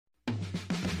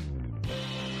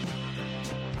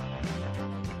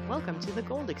Welcome to the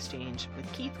Gold Exchange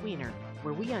with Keith Weiner,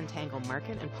 where we untangle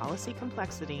market and policy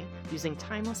complexity using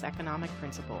timeless economic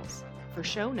principles. For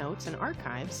show notes and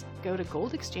archives, go to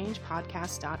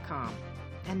goldexchangepodcast.com.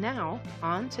 And now,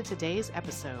 on to today's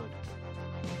episode.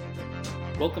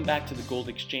 Welcome back to the Gold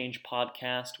Exchange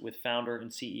podcast with founder and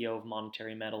CEO of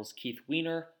Monetary Metals, Keith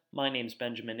Weiner. My name is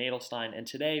Benjamin Nadelstein, and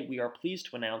today we are pleased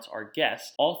to announce our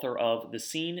guest, author of The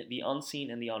Seen, the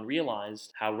Unseen, and the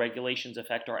Unrealized, How Regulations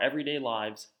Affect Our Everyday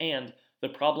Lives, and The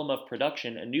Problem of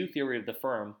Production, a New Theory of the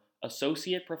Firm,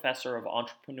 Associate Professor of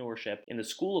Entrepreneurship in the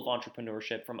School of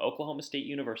Entrepreneurship from Oklahoma State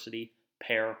University,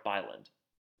 Per Bylund.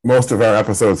 Most of our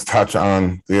episodes touch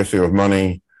on the issue of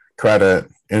money, credit,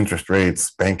 interest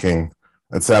rates, banking,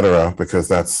 etc., because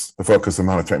that's the focus of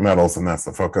monetary metals, and that's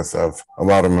the focus of a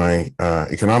lot of my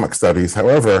economic studies.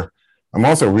 However, I'm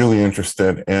also really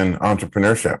interested in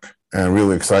entrepreneurship and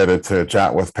really excited to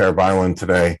chat with Per Bylund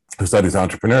today, who studies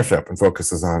entrepreneurship and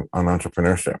focuses on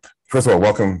entrepreneurship. First of all,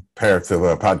 welcome, Per, to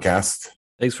the podcast.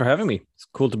 Thanks for having me. It's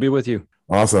cool to be with you.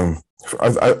 Awesome.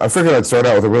 I figured I'd start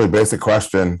out with a really basic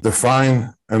question.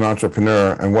 Define an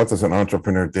entrepreneur, and what does an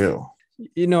entrepreneur do?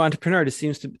 You know, entrepreneur,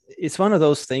 it's one of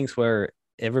those things where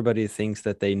everybody thinks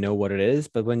that they know what it is,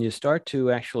 but when you start to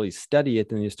actually study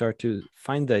it and you start to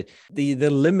find the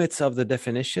limits of the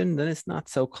definition, then it's not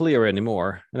so clear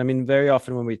anymore. And I mean, very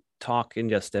often when we talk in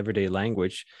just everyday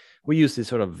language, we use these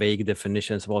sort of vague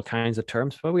definitions of all kinds of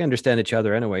terms, but we understand each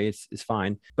other anyway. It's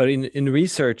fine. But in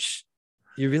research,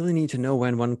 you really need to know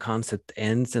when one concept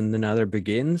ends and another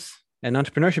begins. And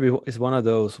entrepreneurship is one of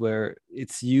those where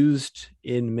it's used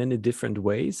in many different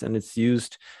ways, and it's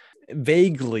used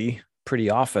vaguely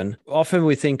pretty often. Often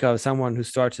we think of someone who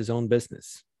starts his own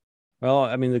business. Well,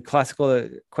 I mean, the classical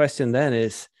question then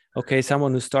is, okay,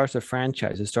 someone who starts a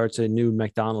franchise, who starts a new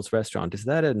McDonald's restaurant, is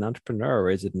that an entrepreneur or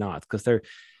is it not? Because they're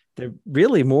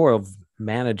really more of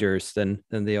managers than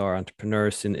they are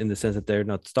entrepreneurs in the sense that they're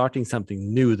not starting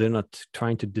something new. They're not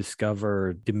trying to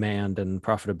discover demand and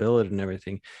profitability and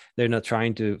everything. They're not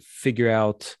trying to figure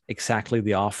out exactly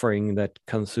the offering that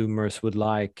consumers would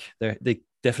like. They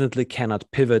definitely cannot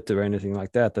pivot or anything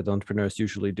like that entrepreneurs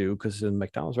usually do, because in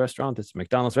McDonald's restaurant, it's a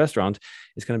McDonald's restaurant.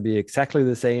 It's going to be exactly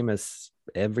the same as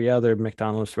every other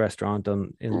McDonald's restaurant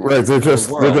right. They're just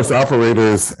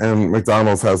operators, and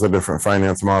McDonald's has a different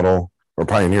finance model, or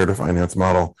pioneered a finance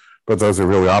model, but those are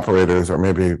really operators, or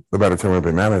maybe the better term would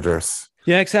be managers.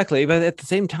 Yeah, exactly. But at the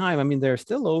same time, I mean, they're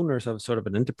still owners of sort of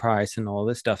an enterprise and all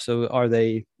this stuff. So are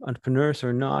they entrepreneurs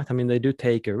or not? I mean, they do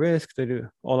take a risk. They do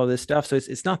all of this stuff. So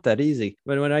it's not that easy.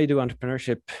 But when I do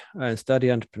entrepreneurship and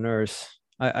study entrepreneurs,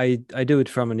 I do it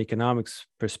from an economics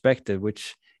perspective,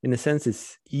 which in a sense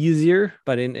is easier,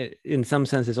 but in some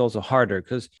sense it's also harder,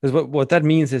 because what that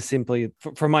means is simply,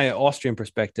 from my Austrian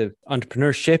perspective,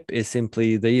 entrepreneurship is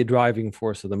simply the driving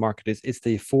force of the market. It's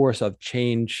the force of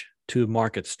change to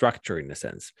market structure, in a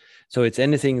sense. So it's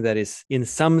anything that is in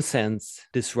some sense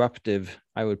disruptive.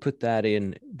 I would put that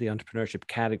in the entrepreneurship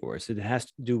category. So it has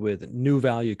to do with new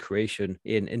value creation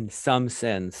in some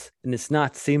sense. And it's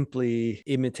not simply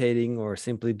imitating or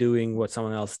simply doing what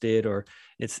someone else did, or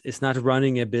it's not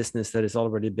running a business that has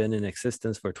already been in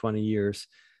existence for 20 years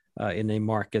in a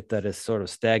market that is sort of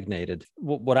stagnated.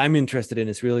 What I'm interested in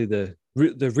is really the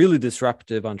really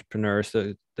disruptive entrepreneurs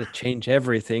that change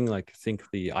everything, like think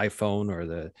the iPhone or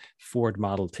the Ford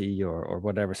Model T or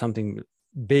whatever, something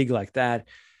big like that,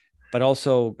 but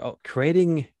also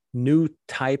creating new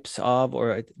types of,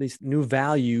 or at least new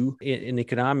value in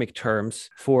economic terms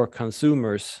for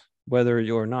consumers, whether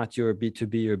you're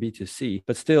B2B or B2C,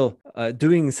 but still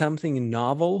doing something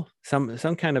novel, some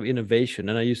kind of innovation.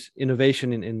 And I use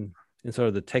innovation in sort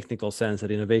of the technical sense, that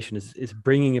innovation is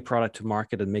bringing a product to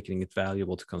market and making it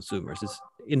valuable to consumers.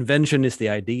 Invention is the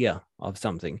idea of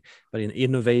something, but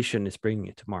innovation is bringing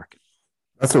it to market.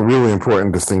 That's a really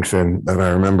important distinction that I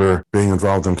remember being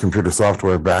involved in computer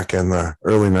software back in the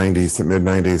early 90s to mid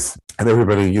 90s. And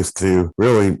everybody used to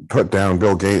really put down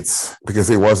Bill Gates because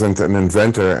he wasn't an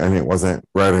inventor and he wasn't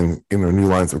writing new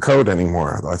lines of code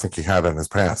anymore, though I think he had in his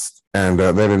past. And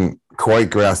they didn't quite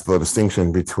grasp the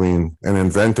distinction between an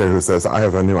inventor who says, I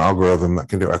have a new algorithm that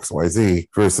can do X, Y, Z,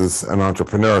 versus an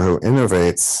entrepreneur who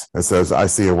innovates and says, I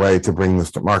see a way to bring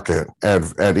this to market,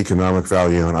 add economic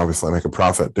value, and obviously make a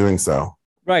profit doing so.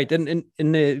 Right. And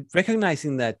in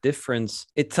recognizing that difference,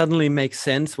 it suddenly makes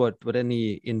sense what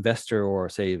any investor or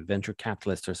say venture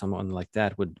capitalist or someone like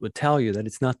that would tell you, that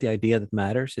it's not the idea that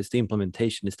matters, it's the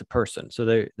implementation, it's the person. So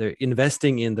they're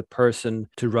investing in the person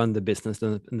to run the business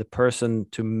and the person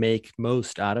to make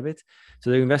most out of it. So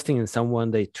they're investing in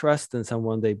someone they trust and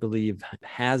someone they believe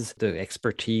has the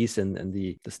expertise and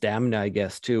the stamina, I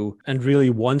guess, too, and really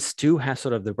wants to have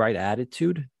sort of the right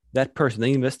attitude. That person,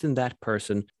 they invest in that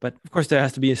person. But of course, there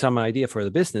has to be some idea for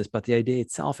the business, but the idea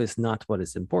itself is not what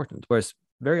is important. Whereas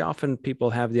very often people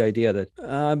have the idea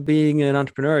that being an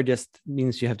entrepreneur just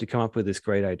means you have to come up with this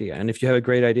great idea. And if you have a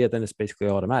great idea, then it's basically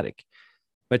automatic.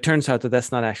 But it turns out that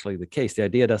that's not actually the case. The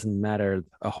idea doesn't matter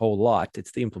a whole lot.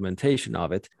 It's the implementation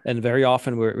of it. And very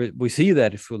often we see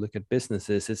that if we look at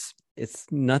businesses, it's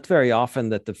not very often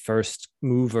that the first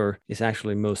mover is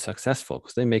actually most successful,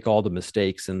 because they make all the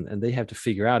mistakes and they have to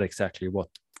figure out exactly what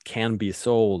can be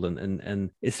sold.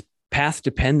 And it's path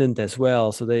dependent as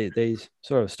well. So they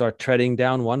sort of start treading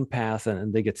down one path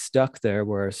and they get stuck there,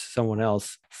 whereas someone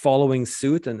else following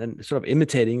suit and sort of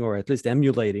imitating or at least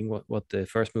emulating what the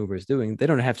first mover is doing, they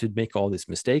don't have to make all these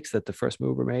mistakes that the first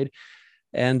mover made.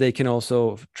 And they can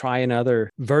also try another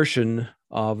version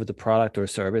of the product or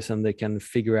service, and they can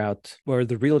figure out where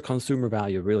the real consumer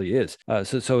value really is.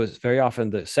 So it's very often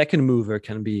the second mover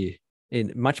can be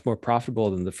much more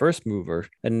profitable than the first mover.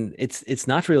 And it's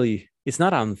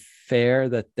not unfair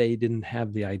that they didn't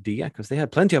have the idea, because they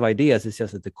had plenty of ideas. It's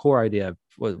just that the core idea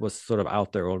was sort of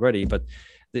out there already, but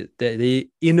they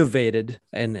innovated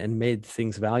and made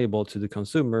things valuable to the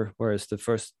consumer, whereas the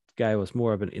first guy was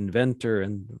more of an inventor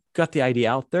and got the idea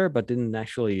out there, but didn't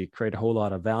actually create a whole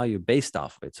lot of value based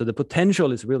off of it. So the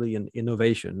potential is really an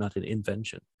innovation, not an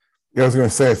invention. Yeah, I was going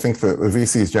to say, I think that the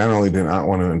VCs generally do not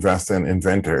want to invest in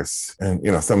inventors. And,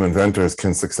 some inventors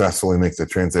can successfully make the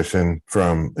transition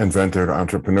from inventor to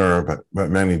entrepreneur, but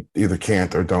many either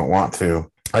can't or don't want to.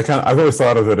 I've always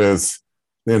thought of it as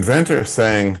the inventor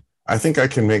saying, I think I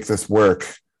can make this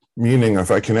work. Meaning,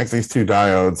 if I connect these two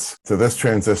diodes to this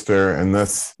transistor and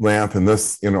this lamp and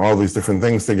this, all these different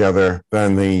things together,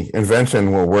 then the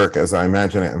invention will work as I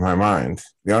imagine it in my mind.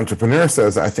 The entrepreneur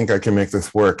says, I think I can make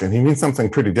this work. And he means something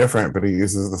pretty different, but he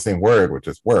uses the same word, which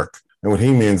is work. And what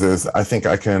he means is, I think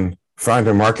I can find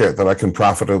a market that I can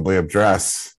profitably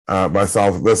address by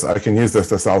solving this. I can use this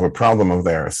to solve a problem of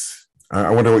theirs. I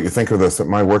wonder what you think of this.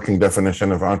 My working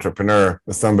definition of entrepreneur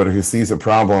is somebody who sees a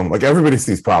problem. Like, everybody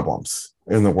sees problems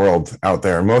in the world out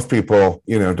there. Most people,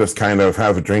 just kind of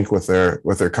have a drink with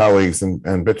their colleagues and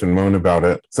bitch and moan about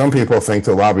it. Some people think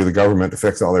to lobby the government to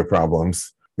fix all their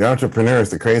problems. The entrepreneur is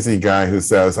the crazy guy who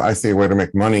says, I see a way to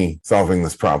make money solving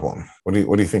this problem. What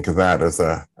do you think of that as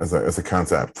a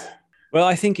concept? Well,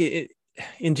 I think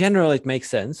in general, it makes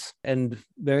sense. And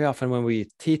very often when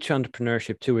we teach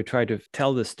entrepreneurship too, we try to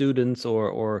tell the students,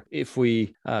 or if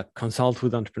we consult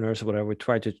with entrepreneurs or whatever, we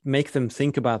try to make them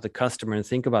think about the customer and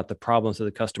think about the problems that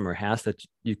the customer has that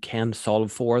you can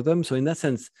solve for them. So in that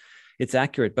sense, it's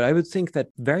accurate. But I would think that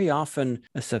very often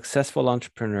a successful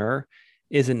entrepreneur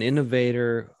is an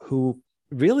innovator who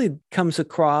really comes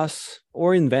across,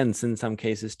 or invents in some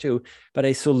cases too, but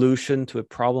a solution to a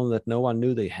problem that no one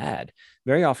knew they had.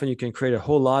 Very often you can create a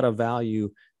whole lot of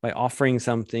value by offering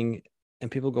something and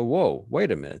people go, whoa,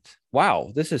 wait a minute.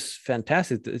 Wow, this is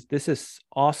fantastic. This is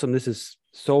awesome. This is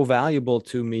so valuable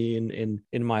to me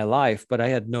in my life, but I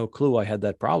had no clue I had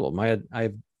that problem. I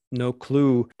have no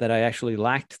clue that I actually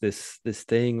lacked this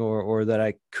thing, or that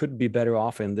I could be better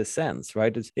off in this sense,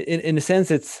 right? It's, in a sense,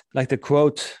 it's like the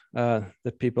quote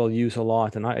that people use a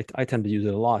lot, and I tend to use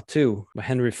it a lot too, by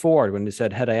Henry Ford, when he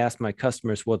said, had I asked my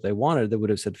customers what they wanted, they would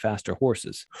have said faster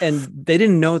horses. And they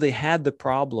didn't know they had the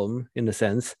problem, in a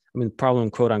sense, problem,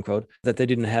 quote unquote, that they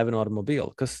didn't have an automobile,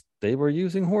 because they were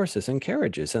using horses and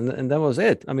carriages, and that was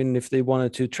it. If they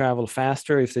wanted to travel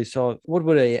faster, if they saw what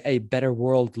would a better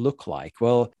world look like,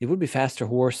 well, it would be faster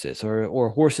horses, or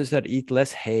horses that eat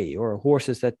less hay, or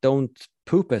horses that don't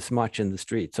poop as much in the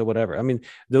streets or whatever.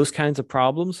 Those kinds of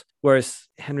problems. Whereas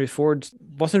Henry Ford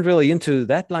wasn't really into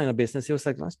that line of business. He was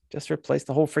like, let's just replace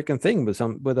the whole freaking thing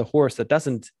with a horse that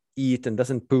doesn't eat and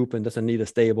doesn't poop and doesn't need a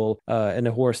stable, and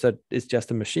a horse that is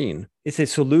just a machine. It's a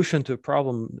solution to a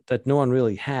problem that no one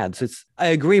really had. So I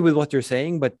agree with what you're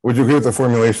saying, but would you agree with the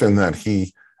formulation that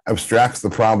he abstracts the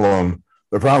problem?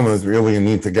 The problem is really a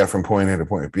need to get from point A to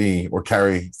point B, or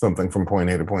carry something from point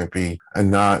A to point B,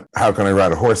 and not how can I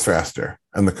ride a horse faster?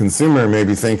 And the consumer may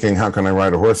be thinking, how can I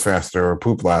ride a horse faster or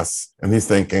poop less? And he's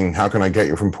thinking, how can I get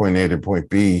you from point A to point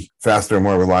B faster,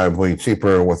 more reliably,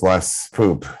 cheaper, with less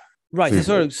poop? Right. It's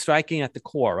sort of striking at the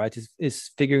core, right?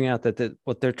 Is figuring out that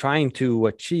what they're trying to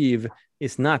achieve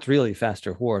it's not really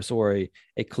faster horse or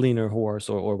a cleaner horse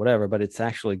or whatever, but it's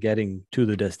actually getting to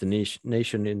the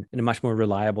destination in a much more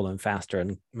reliable and faster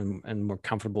and more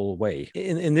comfortable way.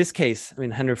 In this case, I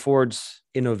mean, Henry Ford's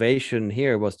innovation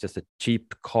here was just a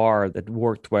cheap car that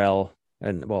worked well.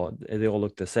 And well, they all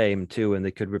look the same too, and they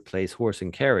could replace horse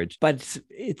and carriage. But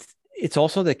it's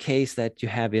also the case that you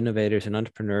have innovators and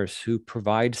entrepreneurs who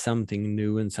provide something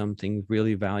new and something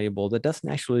really valuable that doesn't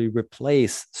actually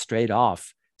replace straight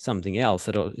off something else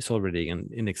that is already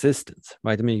in existence,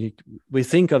 right? I mean, we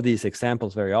think of these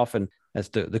examples very often as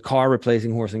the car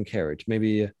replacing horse and carriage,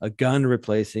 maybe a gun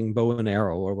replacing bow and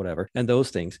arrow or whatever, and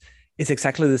those things. It's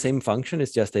exactly the same function.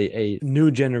 It's just a new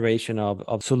generation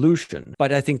of solution.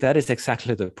 But I think that is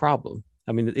exactly the problem.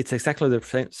 I mean, it's exactly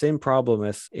the same problem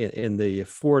as in the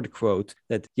Ford quote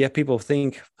that, yeah, people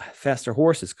think faster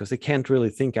horses because they can't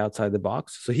really think outside the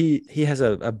box. So he has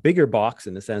a bigger box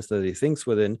in the sense that he thinks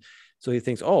within. So he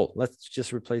thinks, oh, let's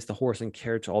just replace the horse and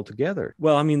carriage altogether.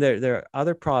 Well, I mean, there are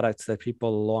other products that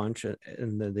people launch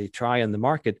and they try in the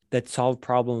market that solve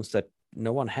problems that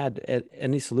no one had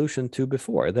any solution to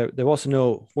before. There was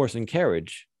no horse and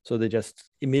carriage. So they just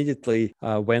immediately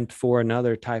went for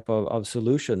another type of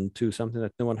solution to something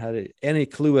that no one had any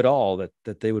clue at all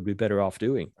that they would be better off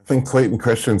doing. I think Clayton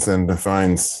Christensen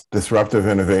defines disruptive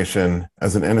innovation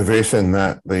as an innovation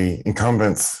that the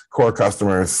incumbents' core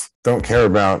customers don't care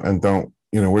about and don't,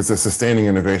 whereas a sustaining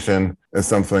innovation is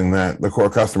something that the core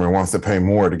customer wants to pay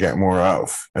more to get more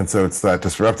of. And so it's that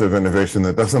disruptive innovation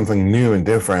that does something new and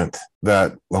different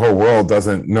that the whole world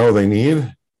doesn't know they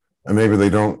need. And maybe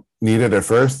they don't need it at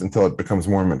first until it becomes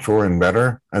more mature and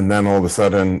better. And then all of a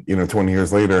sudden, 20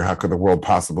 years later, how could the world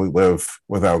possibly live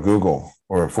without Google?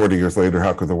 Or 40 years later,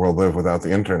 how could the world live without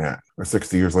the internet? Or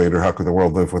 60 years later, how could the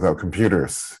world live without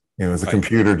computers? Is a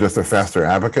computer just a faster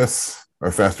abacus or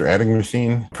a faster adding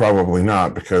machine? Probably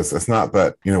not, because it's not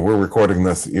that, we're recording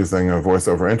this using a voice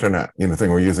over internet,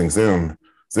 thing we're using Zoom.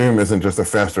 Zoom isn't just a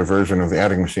faster version of the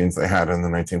adding machines they had in the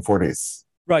 1940s.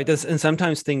 Right. And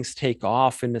sometimes things take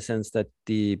off in the sense that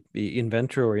the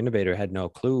inventor or innovator had no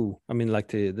clue. I mean, like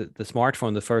the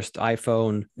smartphone, the first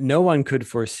iPhone, no one could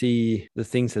foresee the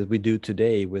things that we do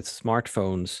today with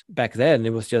smartphones. Back then,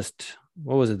 it was just,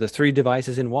 what was it? The 3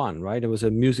 devices in one, right? It was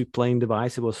a music playing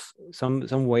device. It was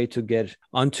some way to get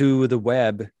onto the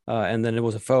web. And then it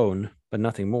was a phone, but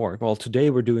nothing more. Well, today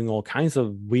we're doing all kinds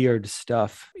of weird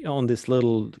stuff on this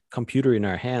little computer in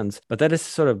our hands, but that has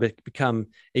sort of become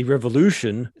a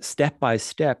revolution step by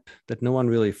step that no one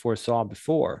really foresaw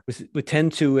before. We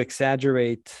tend to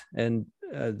exaggerate and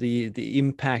the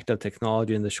impact of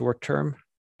technology in the short term,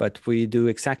 but we do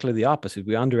exactly the opposite.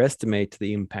 We underestimate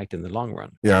the impact in the long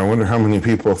run. Yeah, I wonder how many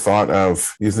people thought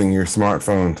of using your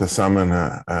smartphone to summon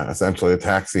essentially a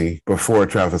taxi before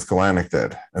Travis Kalanick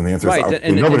did. And the answer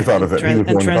is nobody thought of it.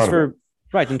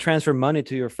 And transfer money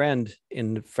to your friend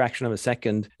in a fraction of a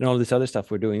second and all this other stuff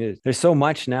we're doing. There's so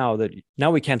much now that now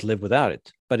we can't live without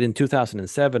it. But in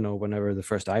 2007 or whenever the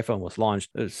first iPhone was launched,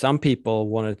 some people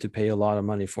wanted to pay a lot of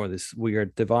money for this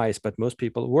weird device, but most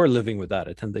people were living without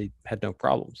it and they had no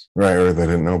problems. Right, or they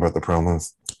didn't know about the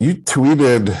problems. You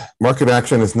tweeted, market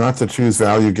action is not to choose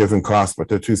value given cost, but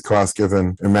to choose cost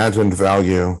given imagined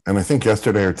value. And I think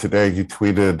yesterday or today you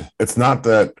tweeted, it's not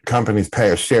that companies pay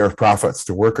a share of profits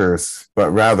to workers, but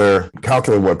rather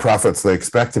calculate what profits they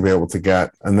expect to be able to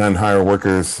get and then hire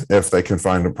workers if they can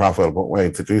find a profitable way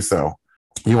to do so.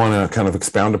 You want to kind of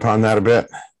expound upon that a bit?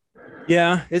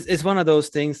 Yeah, it's one of those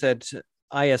things that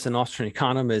I, as an Austrian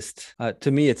economist,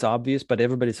 to me, it's obvious, but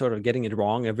everybody's sort of getting it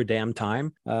wrong every damn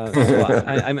time. So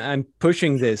I'm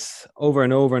pushing this over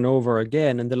and over and over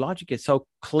again. And the logic is so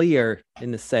clear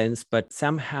in a sense, but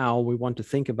somehow we want to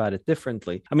think about it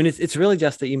differently. I mean, it's really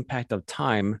just the impact of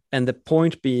time. And the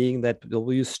point being that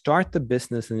you start the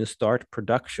business and you start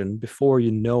production before you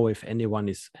know if anyone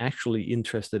is actually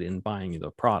interested in buying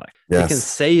your product. Yes. They can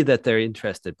say that they're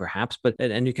interested, perhaps,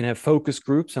 and you can have focus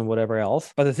groups and whatever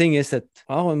else. But the thing is that,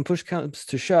 when push comes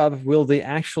to shove, will they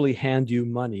actually hand you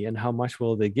money and how much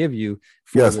will they give you?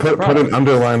 Yes, put an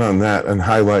underline on that and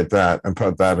highlight that and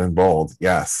put that in bold.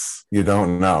 Yes, you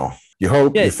don't know. You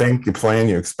hope, you think, you plan,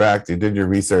 you expect, you did your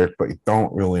research, but you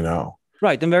don't really know.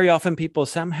 Right. And very often people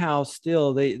somehow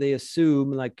still, they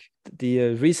assume like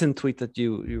the recent tweet that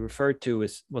you referred to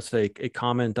was a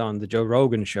comment on the Joe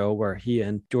Rogan show where he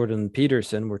and Jordan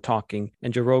Peterson were talking,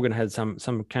 and Joe Rogan had some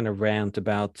kind of rant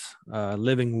about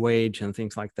living wage and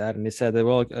things like that. And he said that,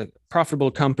 well, a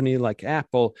profitable company like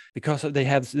Apple, because they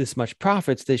have this much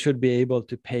profits, they should be able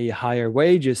to pay higher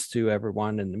wages to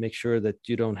everyone and make sure that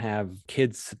you don't have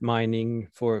kids mining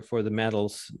for the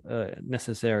metals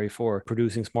necessary for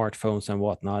producing smartphones and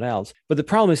whatnot else. But the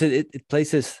problem is it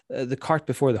places the cart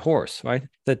before the horse, right?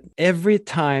 That every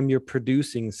time you're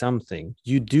producing something,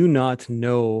 you do not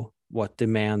know what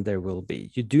demand there will be.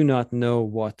 You do not know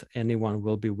what anyone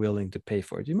will be willing to pay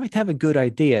for it. You might have a good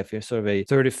idea if you're sort of a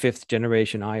 35th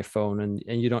generation iPhone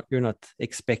and you're not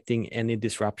expecting any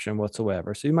disruption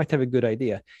whatsoever. So you might have a good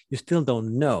idea. You still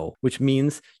don't know, which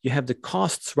means you have the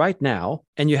costs right now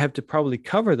and you have to probably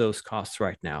cover those costs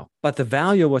right now. But the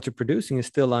value of what you're producing is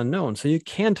still unknown. So you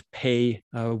can't pay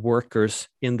workers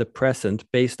in the present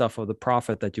based off of the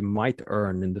profit that you might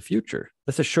earn in the future.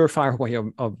 That's a surefire way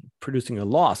of producing a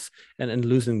loss and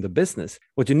losing the business.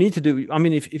 What you need to do, I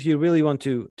mean, if you really want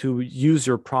to use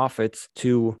your profits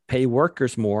to pay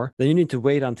workers more, then you need to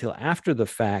wait until after the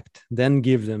fact, then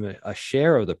give them a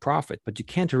share of the profit. But you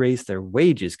can't raise their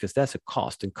wages because that's a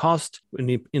cost. And cost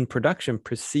in production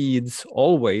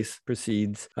always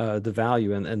precedes the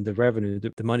value and the revenue,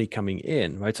 the money coming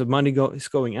in, right? So money is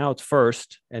going out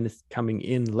first and it's coming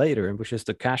in later, which is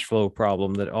the cash flow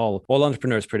problem that all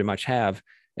entrepreneurs pretty much have.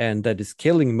 And that is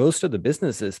killing most of the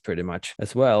businesses pretty much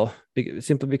as well,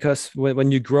 simply because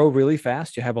when you grow really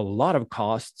fast, you have a lot of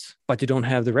costs, but you don't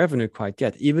have the revenue quite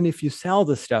yet. Even if you sell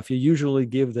the stuff, you usually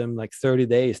give them like 30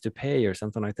 days to pay or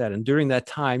something like that. And during that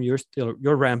time, you're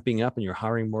ramping up and you're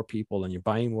hiring more people and you're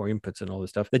buying more inputs and all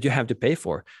this stuff that you have to pay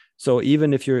for. So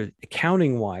even if you're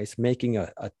accounting wise making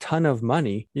a ton of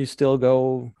money, you still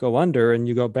go under and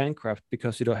you go bankrupt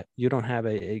because you don't have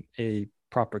a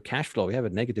proper cash flow. You have a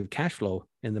negative cash flow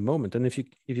in the moment. And if you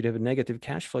have a negative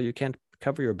cash flow, you can't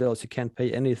cover your bills. You can't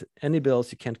pay any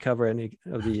bills. You can't cover any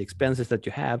of the expenses that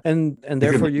you have. And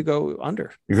therefore you go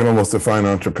under. You can almost define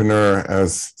entrepreneur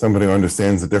as somebody who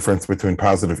understands the difference between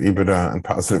positive EBITDA and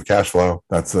positive cash flow.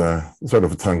 That's a sort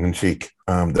of a tongue-in-cheek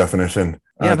definition.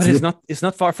 Yeah, but it's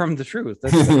not far from the truth.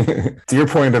 To your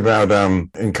point about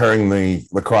incurring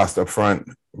the cost up front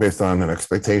based on an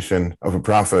expectation of a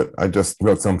profit, I just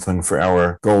wrote something for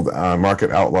our Gold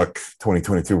Market Outlook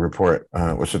 2022 report,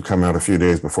 which should come out a few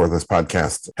days before this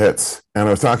podcast hits. And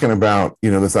I was talking about,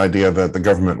 this idea that the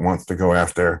government wants to go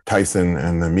after Tyson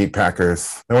and the meat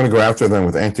packers. They want to go after them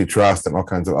with antitrust and all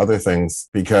kinds of other things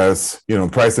because, the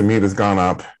price of meat has gone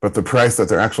up, but the price that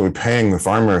they're actually paying the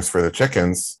farmers for the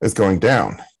chickens is going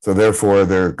down. So therefore,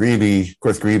 they're greedy. Of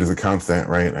course, greed is a constant,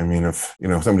 right? I mean, if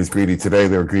somebody's greedy today,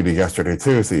 they were greedy yesterday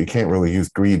too. So you can't really use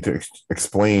greed to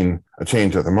explain a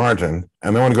change at the margin.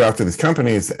 And they want to go after these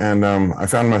companies. And I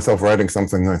found myself writing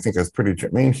something that I think is pretty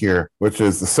germane here, which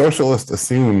is the socialist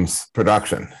assumes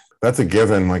production. That's a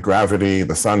given, like gravity,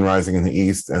 the sun rising in the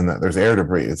east, and that there's air to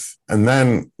breathe. And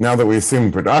then now that we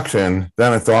assume production,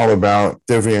 then it's all about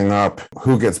divvying up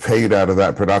who gets paid out of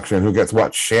that production, who gets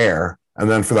what share. And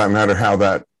then for that matter, how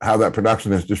that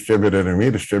production is distributed and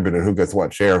redistributed, who gets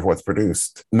what share of what's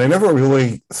produced. And they never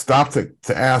really stop to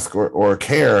ask or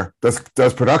care,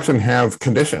 does production have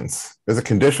conditions? Is it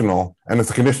conditional? And if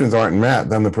the conditions aren't met,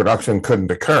 then the production couldn't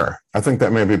occur. I think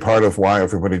that may be part of why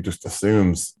everybody just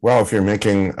assumes, well, if you're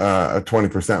making a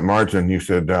 20% margin,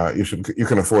 you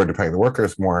can afford to pay the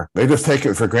workers more. They just take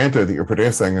it for granted that you're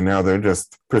producing, and now they're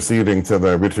just proceeding to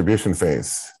the retribution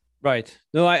phase. Right.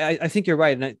 No, I think you're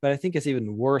right. But I think it's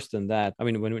even worse than that. I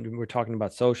mean, when we're talking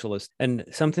about socialists, and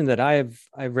something that I've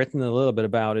written a little bit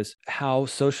about is how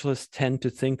socialists tend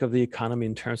to think of the economy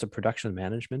in terms of production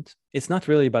management. It's not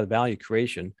really about value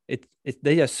creation.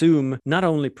 They assume not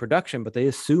only production, but they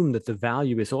assume that the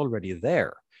value is already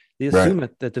there. They assume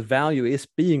that the value is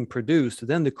being produced.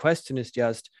 Then the question is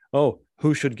just,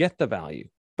 who should get the value?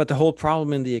 But the whole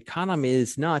problem in the economy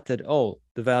is not that,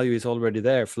 the value is already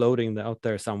there, floating out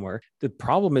there somewhere. The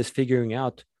problem is figuring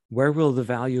out where will the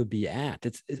value be at?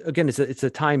 It's a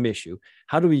time issue.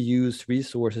 How do we use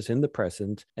resources in the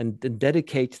present and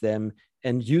dedicate them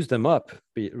and use them up,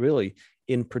 really,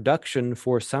 in production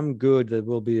for some good that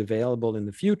will be available in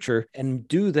the future, and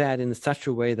do that in such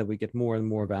a way that we get more and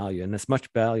more value and as much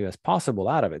value as possible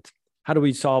out of it? How do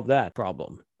we solve that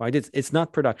problem? Right? It's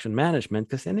not production management,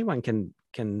 because anyone can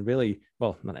really,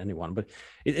 well, not anyone, but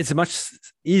it's a much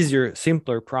easier,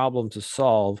 simpler problem to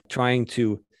solve, trying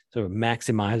to sort of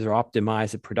maximize or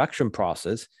optimize the production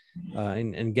process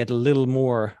and get a little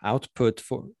more output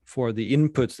for the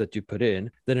inputs that you put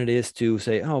in than it is to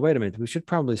say, oh, wait a minute, we should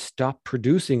probably stop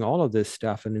producing all of this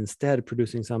stuff and instead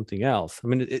producing something else. I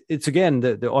mean, it's again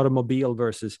the automobile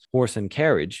versus horse and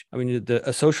carriage. I mean,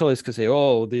 a socialist could say,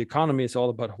 oh, the economy is all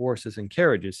about horses and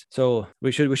carriages, so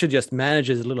we should just manage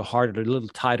it a little harder, a little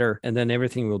tighter, and then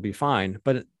everything will be fine.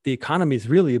 But the economy is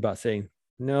really about saying,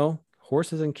 no,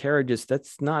 horses and carriages,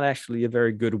 that's not actually a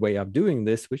very good way of doing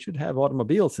this. We should have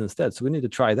automobiles instead. So we need to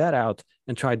try that out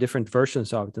and try different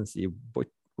versions of it and see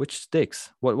which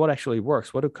sticks, what actually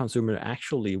works, what do consumers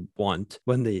actually want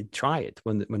when they try it,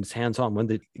 when it's hands-on, when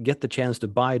they get the chance to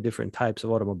buy different types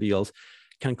of automobiles,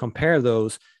 can compare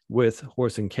those with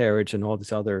horse and carriage and all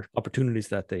these other opportunities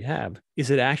that they have. Is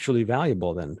it actually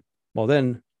valuable then? Well,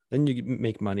 then you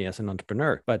make money as an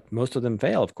entrepreneur. But most of them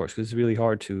fail, of course, because it's really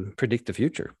hard to predict the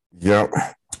future. Yeah.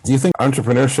 Do you think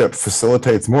entrepreneurship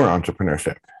facilitates more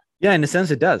entrepreneurship? Yeah, in a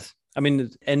sense, it does. I mean,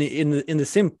 and in the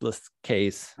simplest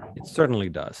case, it certainly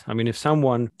does. I mean, if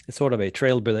someone is sort of a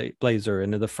trailblazer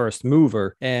and the first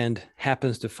mover and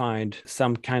happens to find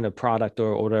some kind of product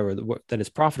or whatever that is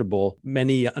profitable,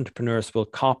 many entrepreneurs will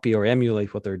copy or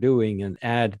emulate what they're doing and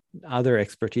add other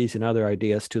expertise and other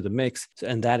ideas to the mix,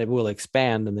 and that it will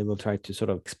expand, and they will try to sort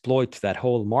of exploit that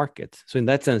whole market. So in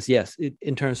that sense, yes,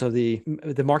 in terms of the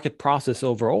market process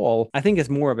overall, I think it's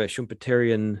more of a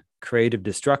Schumpeterian creative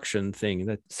destruction thing,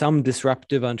 that some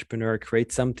disruptive entrepreneur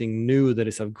creates something new that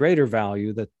is of greater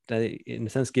value, that in a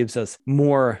sense gives us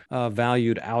more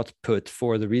valued output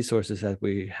for the resources that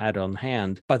we had on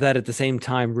hand, but that at the same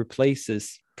time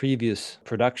replaces previous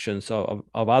productions of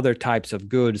other types of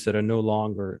goods that are no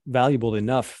longer valuable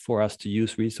enough for us to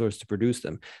use resources to produce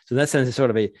them. So in that sense, it's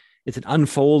sort of it's an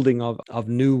unfolding of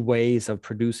new ways of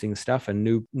producing stuff and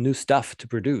new stuff to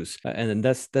produce. And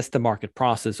that's the market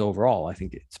process overall. I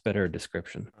think it's a better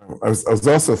description. I was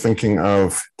also thinking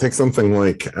of, take something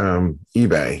like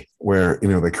eBay, where,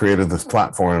 they created this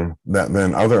platform that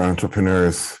then other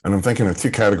entrepreneurs, and I'm thinking of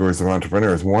two categories of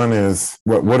entrepreneurs. One is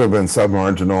what would have been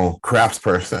submarginal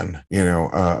craftsperson,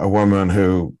 a woman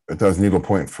who does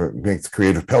needlepoint makes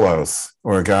creative pillows,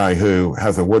 or a guy who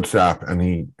has a wood shop and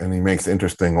he makes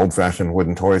interesting old-fashioned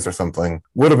wooden toys or something,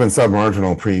 would have been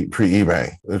submarginal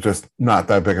pre-eBay. There's just not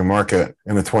that big a market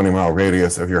in a 20-mile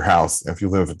radius of your house if you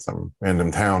live in some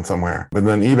random town somewhere. But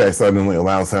then eBay suddenly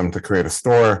allows them to create a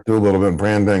store, do a little bit of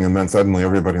branding, and then suddenly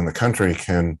everybody in the country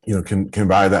can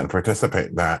buy that and participate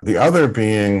in that. The other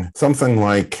being something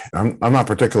like, I'm not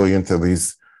particularly into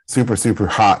these super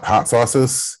hot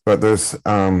sauces, but there's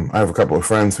I have a couple of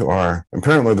friends who are.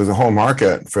 Apparently there's a whole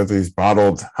market for these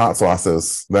bottled hot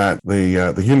sauces that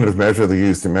the unit of measure they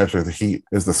use to measure the heat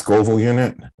is the Scoville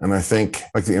unit, and I think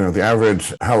the average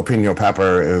jalapeno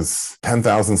pepper is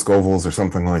 10,000 Scovilles or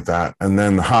something like that, and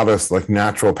then the hottest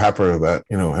natural pepper that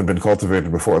had been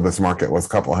cultivated before this market was a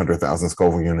couple 100,000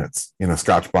 Scoville units,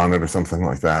 Scotch bonnet or something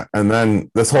like that. And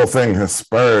then this whole thing has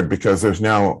spurred because there's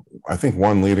now, I think,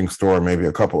 one leading store, maybe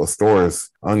a couple of stores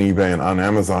on eBay and on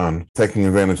Amazon, taking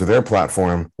advantage of their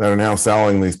platform, that are now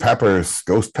selling these peppers,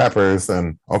 ghost peppers,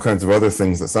 and all kinds of other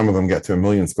things that some of them get to 1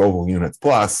 million Scoville units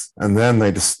plus. And then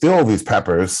they distill these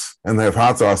peppers and they have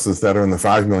hot sauces that are in the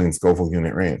 5 million Scoville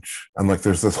unit range. And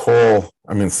there's this whole,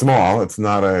 small, it's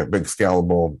not a big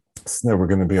scalable, it's never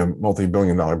going to be a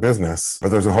multi-billion-dollar business, but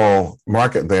there's a whole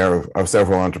market there of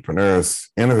several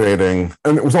entrepreneurs innovating.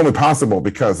 And it was only possible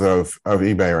because of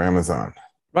eBay or Amazon.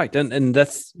 Right. And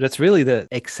that's really the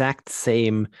exact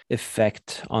same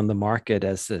effect on the market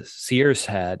as Sears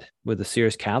had with the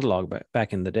Sears catalog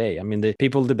back in the day. I mean, the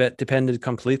people depended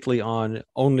completely on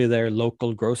only their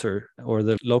local grocer or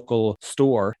the local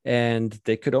store, and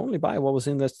they could only buy what was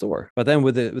in that store. But then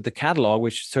with the catalog,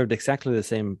 which served exactly the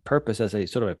same purpose as a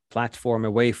sort of a platform,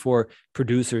 a way for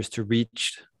producers to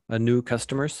reach new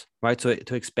customers, right? So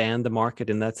to expand the market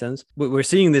in that sense. We're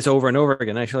seeing this over and over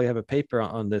again. I actually have a paper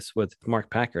on this with Mark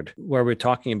Packard, where we're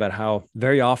talking about how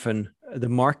very often the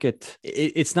market,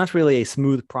 it's not really a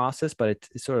smooth process, but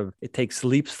it takes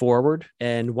leaps forward.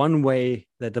 And one way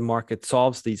that the market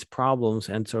solves these problems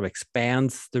and sort of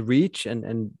expands the reach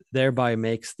and thereby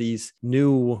makes these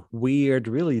new, weird,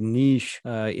 really niche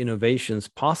innovations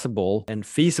possible and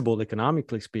feasible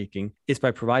economically speaking, is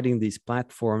by providing these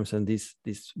platforms and these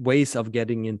ways of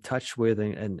getting in touch with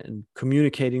and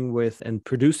communicating with and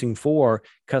producing for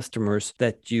customers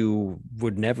that you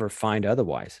would never find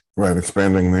otherwise. Right,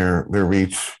 expanding their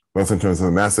reach, both in terms of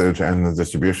the message and the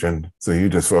distribution. So you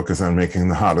just focus on making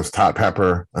the hottest hot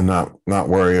pepper and not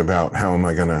worry about how am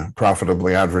I going to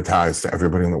profitably advertise to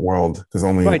everybody in the world, because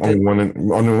only one in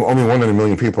 1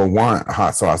 million people want a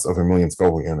hot sauce of 1 million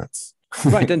Scoville units.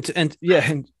 Right,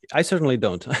 and I certainly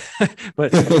don't.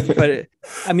 but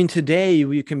I mean, today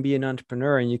you can be an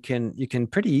entrepreneur and you can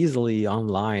pretty easily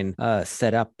online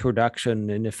set up production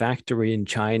in a factory in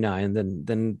China, and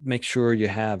then make sure you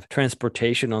have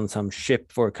transportation on some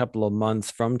ship for a couple of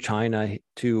months from China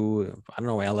to, I don't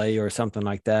know, LA or something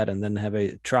like that, and then have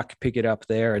a truck pick it up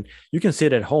there. And you can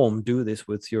sit at home, do this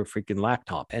with your freaking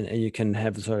laptop, and you can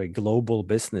have sort of global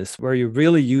business where you're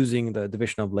really using the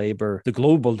division of labor, the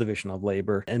global division of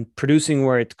labor, and producing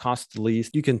where it costs the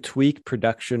least. You can tweak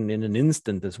production in an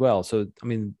instant as well. So, I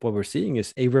mean, what we're seeing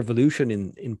is a revolution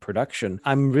in production.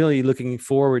 I'm really looking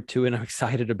forward to, and I'm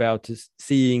excited about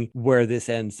seeing where this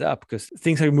ends up, because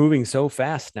things are moving so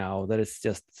fast now that it's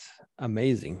just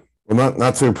amazing. Well,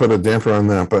 not to put a damper on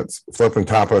that, but flipping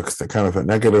topics to kind of a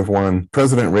negative one.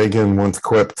 President Reagan once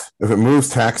quipped, if it moves,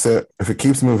 tax it. If it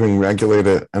keeps moving, regulate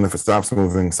it. And if it stops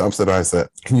moving, subsidize it.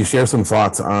 Can you share some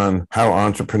thoughts on how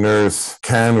entrepreneurs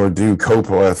can or do cope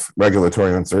with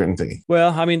regulatory uncertainty?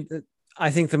 Well, I mean,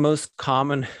 I think the most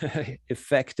common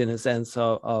effect, in a sense,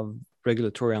 of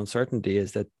regulatory uncertainty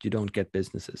is that you don't get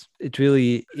businesses. It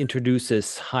really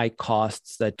introduces high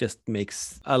costs that just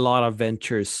makes a lot of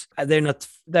ventures, they're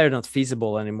not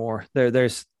feasible anymore.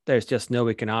 There's just no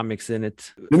economics in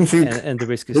it, and the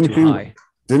risk is too high.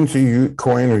 Didn't you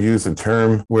coin or use a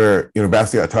term where,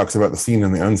 Bastiat talks about the seen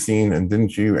and the unseen, and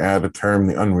didn't you add a term,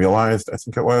 the unrealized, I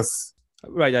think it was?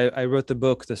 Right. I wrote the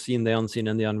book, The Seen, the Unseen,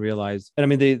 and the Unrealized. And I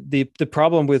mean, the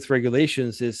problem with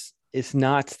regulations is it's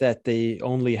not that they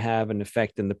only have an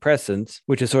effect in the present,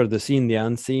 which is sort of the seen, the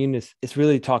unseen. It's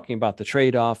really talking about the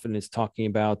trade-off, and it's talking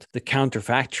about the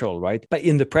counterfactual, right? But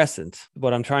in the present,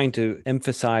 what I'm trying to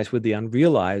emphasize with the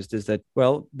unrealized is that,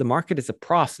 well, the market is a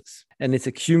process. And it's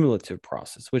a cumulative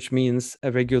process, which means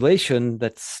a regulation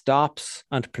that stops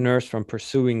entrepreneurs from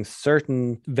pursuing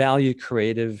certain value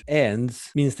creative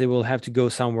ends means they will have to go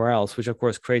somewhere else, which of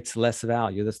course creates less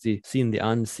value. That's the seen, the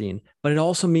unseen. But it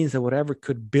also means that whatever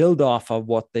could build off of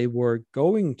what they were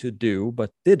going to do but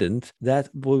didn't, that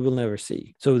we will never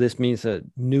see. So this means that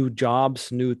new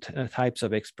jobs, new types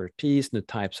of expertise, new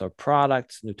types of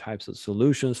products, new types of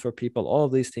solutions for people, all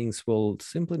of these things will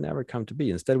simply never come to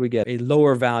be. Instead, we get a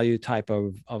lower value type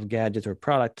of gadget or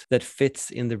product that fits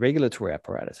in the regulatory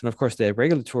apparatus. And of course, the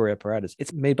regulatory apparatus,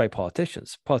 it's made by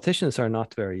politicians. Politicians are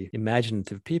not very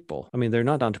imaginative people. I mean, they're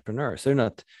not entrepreneurs. They're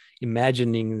not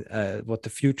imagining what the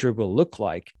future will look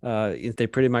like. They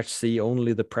pretty much see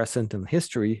only the present and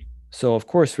history. So of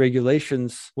course,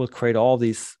 regulations will create all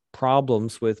these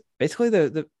problems with basically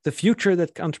the future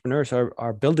that entrepreneurs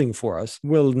are building for us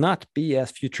will not be as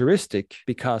futuristic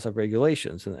because of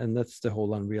regulations. And that's the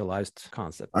whole unrealized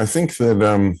concept. I think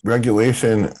that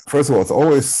regulation, first of all, it's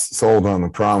always sold on the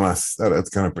promise that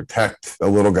it's going to protect the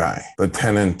little guy, the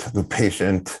tenant, the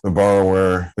patient, the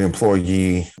borrower, the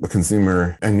employee, the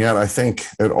consumer. And yet I think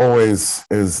it always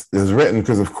is written,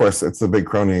 because of course it's the big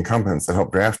crony incumbents that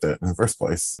help draft it in the first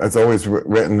place. It's always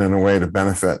written in a way to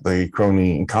benefit the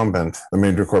crony incumbent, the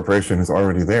major corporation who's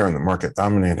already there in the market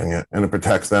dominating it, and it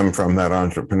protects them from that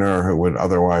entrepreneur who would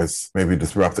otherwise maybe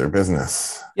disrupt their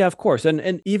business. Yeah, of course.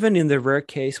 And even in the rare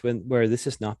case where this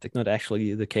is not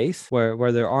actually the case,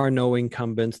 where there are no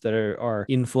incumbents that are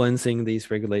influencing these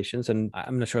regulations, and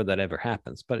I'm not sure that ever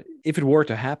happens, but if it were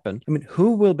to happen, I mean,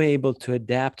 who will be able to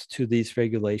adapt to these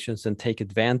regulations and take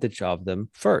advantage of them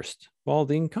first? Well,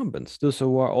 the incumbents, those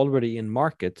who are already in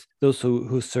market, those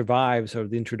who survive sort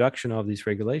of the introduction of these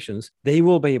regulations, they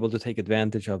will be able to take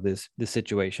advantage of this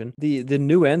situation. The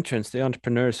new entrants, the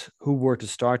entrepreneurs who were to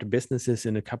start businesses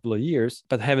in a couple of years,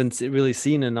 but haven't really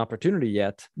seen an opportunity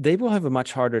yet, they will have a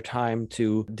much harder time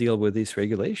to deal with these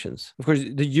regulations. Of course,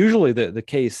 usually the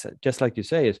case, just like you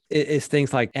say, is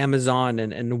things like Amazon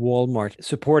and Walmart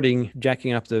supporting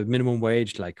jacking up the minimum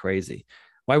wage like crazy.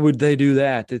 Why would they do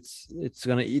that? It's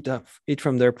going to eat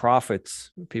from their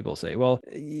profits, people say. Well,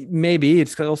 maybe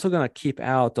it's also going to keep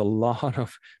out a lot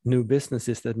of new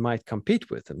businesses that might compete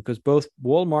with them, because both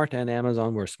Walmart and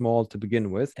Amazon were small to begin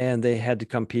with, and they had to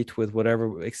compete with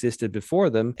whatever existed before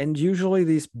them. And usually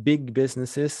these big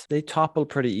businesses, they topple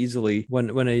pretty easily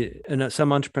when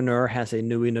some entrepreneur has a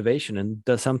new innovation and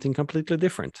does something completely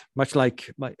different, much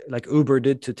like Uber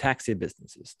did to taxi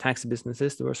businesses. Taxi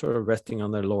businesses, they were sort of resting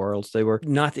on their laurels. They were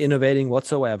not innovating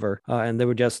whatsoever, and they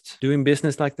were just doing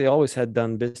business like they always had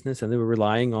done business, and they were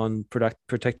relying on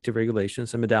protective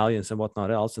regulations and medallions and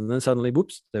whatnot else, and then suddenly,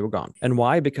 whoops, they were gone. And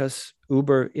why? Because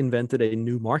Uber invented a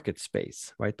new market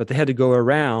space, right? But they had to go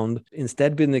around.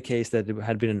 Instead, being the case that it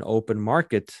had been an open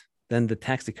market, then the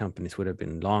taxi companies would have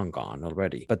been long gone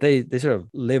already. But they sort of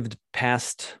lived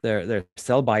past their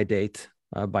sell-by date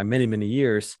by many, many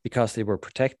years because they were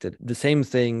protected. The same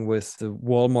thing with the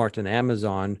Walmart and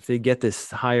Amazon. If they get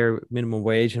this higher minimum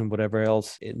wage and whatever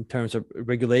else in terms of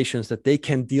regulations that they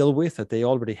can deal with, that they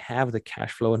already have the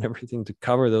cash flow and everything to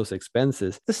cover those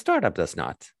expenses, the startup does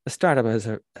not. The startup has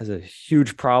a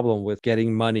huge problem with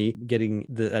getting money, getting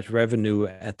that revenue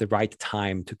at the right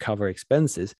time to cover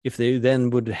expenses. If they then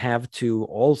would have to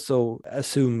also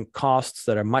assume costs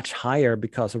that are much higher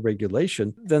because of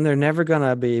regulation, then they're never going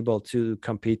to be able to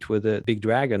compete with the big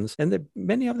dragons. And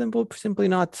many of them will simply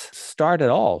not start at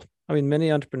all. I mean,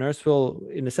 many entrepreneurs will,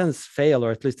 in a sense, fail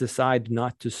or at least decide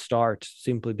not to start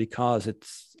simply because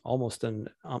it's almost an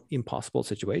impossible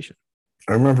situation.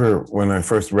 I remember when I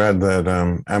first read that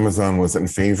Amazon was in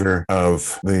favor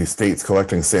of the states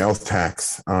collecting sales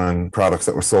tax on products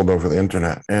that were sold over the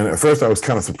internet. And at first I was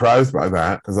kind of surprised by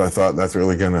that because I thought that's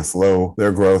really going to slow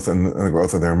their growth and the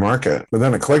growth of their market. But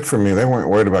then it clicked for me. They weren't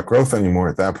worried about growth anymore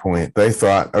at that point. They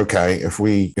thought, okay, if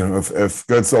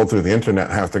goods sold through the internet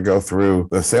have to go through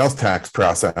the sales tax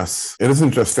process, it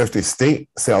isn't just 50 state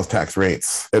sales tax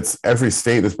rates. It's every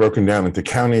state is broken down into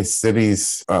counties,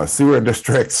 cities, sewer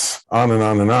districts, on and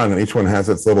on and on. And each one has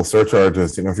its little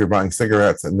surcharges. If you're buying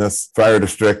cigarettes in this fire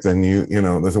district, then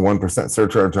there's a 1%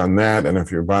 surcharge on that. And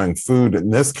if you're buying food in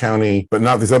this county, but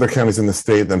not these other counties in the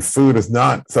state, then food is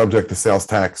not subject to sales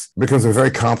tax. It becomes a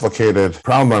very complicated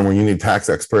problem where you need tax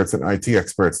experts and IT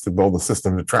experts to build a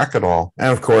system to track it all.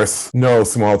 And of course, no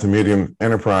small to medium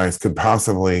enterprise could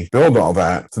possibly build all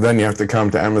that. So then you have to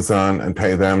come to Amazon and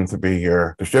pay them to be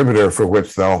your distributor, for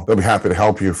which they'll be happy to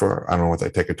help you for, I don't know what they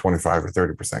take, a 25 or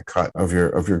 30% cut of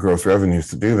your gross revenues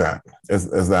to do that.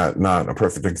 Is that not a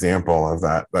perfect example of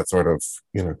that sort of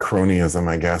cronyism,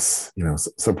 I guess,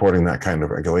 supporting that kind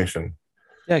of regulation?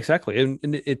 Yeah, exactly.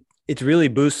 And it really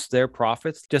boosts their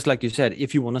profits. Just like you said,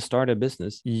 if you want to start a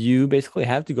business, you basically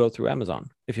have to go through Amazon.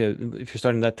 If you're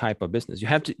starting that type of business, you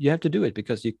have to do it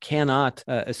because you cannot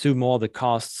assume all the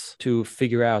costs to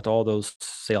figure out all those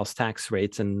sales tax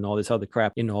rates and all this other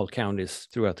crap in all counties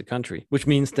throughout the country. Which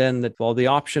means then that the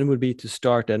option would be to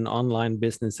start an online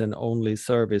business and only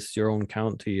service your own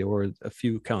county or a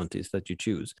few counties that you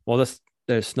choose.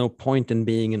 There's no point in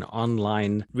being an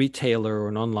online retailer or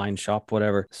an online shop,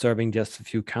 whatever, serving just a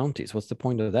few counties. What's the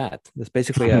point of that? It's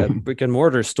basically a brick and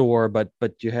mortar store, but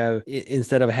you have,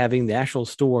 instead of having the actual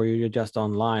store, you're just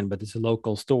online, but it's a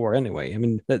local store anyway. I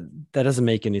mean, that doesn't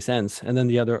make any sense. And then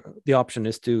the option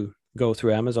is to go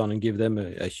through Amazon and give them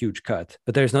a huge cut.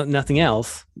 But there's nothing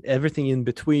else. Everything in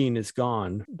between is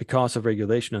gone because of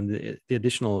regulation and the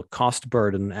additional cost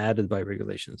burden added by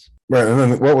regulations. Right. And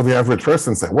then what will the average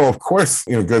person say? Well, of course,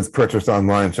 goods purchased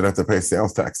online should have to pay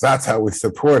sales tax. That's how we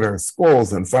support our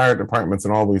schools and fire departments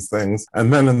and all these things.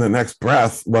 And then in the next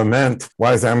breath, lament,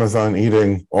 why is Amazon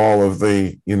eating all of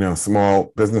the,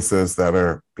 small businesses that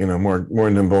are, more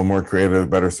nimble, more creative,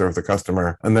 better serve the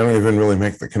customer? And they don't even really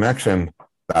make the connection.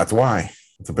 That's why.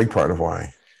 It's a big part of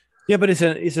why. Yeah, but it's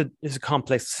a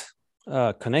complex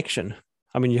connection.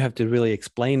 I mean, you have to really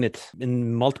explain it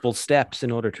in multiple steps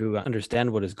in order to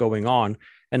understand what is going on,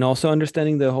 and also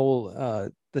understanding the whole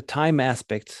the time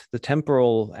aspect, the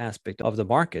temporal aspect of the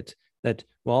market. That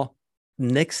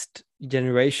next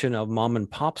generation of mom and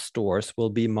pop stores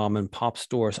will be mom and pop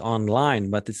stores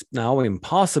online, but it's now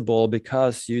impossible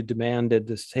because you demanded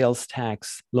the sales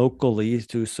tax locally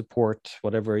to support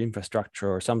whatever infrastructure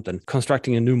or something,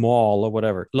 constructing a new mall or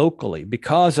whatever locally.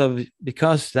 Because of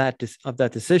that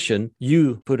decision,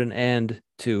 you put an end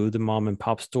to the mom and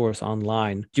pop stores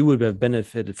online. You would have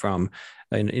benefited from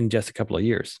in just a couple of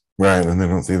years. Right, and they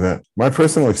don't see that. My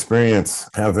personal experience,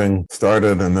 having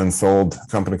started and then sold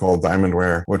a company called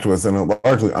Diamondware, which was in a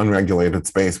largely unregulated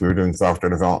space. We were doing software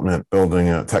development, building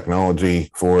a technology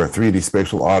for 3D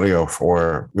spatial audio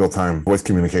for real-time voice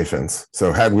communications.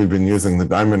 So had we been using the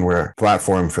Diamondware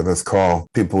platform for this call,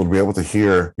 people would be able to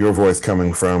hear your voice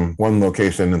coming from one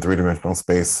location in three-dimensional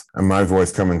space and my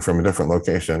voice coming from a different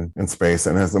location in space.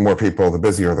 And as the more people, the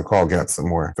busier the call gets, the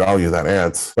more value that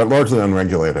adds. But largely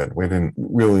unregulated. We didn't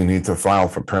really need to file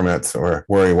for permits or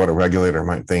worry what a regulator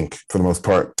might think for the most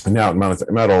part. And now at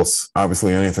Monetary Metals,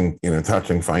 obviously anything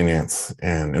touching finance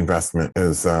and investment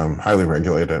is highly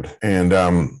regulated. And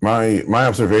my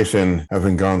observation,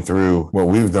 having gone through what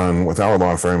we've done with our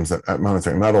law firms at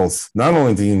Monetary Metals, not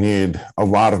only do you need a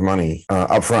lot of money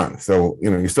up front. So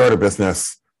you start a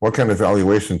business, what kind of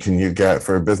valuation can you get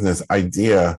for a business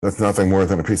idea that's nothing more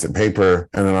than a piece of paper,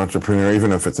 and an entrepreneur,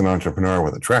 even if it's an entrepreneur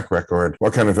with a track record,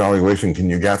 what kind of valuation can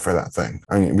you get for that thing?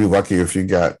 I mean, you'd be lucky if you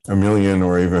get $1 million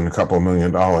or even a couple $1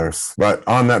 million. But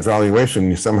on that valuation,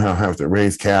 you somehow have to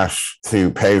raise cash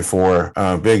to pay for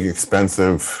big,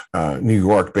 expensive New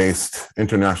York-based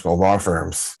international law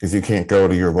firms, because you can't go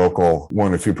to your local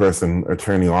 1 or 2 person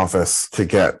attorney office to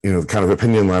get, kind of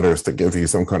opinion letters to give you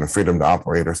some kind of freedom to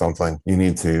operate or something. You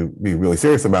need to be really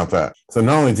serious about that. So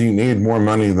not only do you need more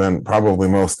money than probably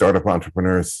most startup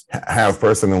entrepreneurs have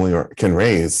personally or can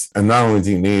raise, and not only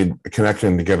do you need a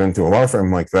connection to get into a law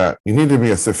firm like that, you need to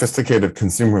be a sophisticated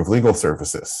consumer of legal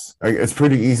services. It's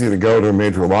pretty easy to go to a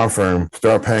major law firm,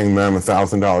 start paying them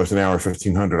 $1,000 an hour,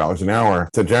 $1,500 an hour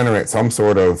to generate some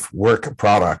sort of work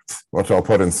product, which I'll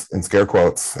put in scare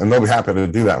quotes, and they'll be happy to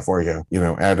do that for you,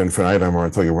 ad infinitum or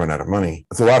until you run out of money.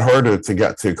 It's a lot harder to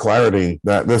get to clarity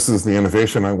that this is the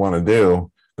innovation I want to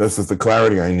do. This is the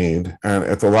clarity I need. And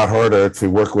it's a lot harder to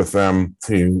work with them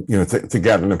to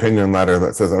get an opinion letter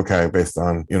that says, okay, based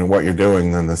on, what you're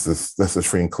doing, then this is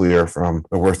free and clear from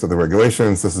the worst of the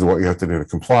regulations. This is what you have to do to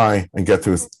comply, and get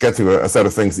to a set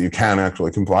of things that you can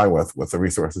actually comply with the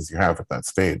resources you have at that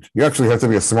stage. You actually have to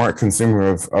be a smart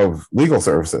consumer of legal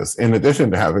services in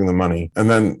addition to having the money. And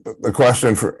then the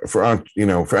question for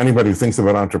anybody who thinks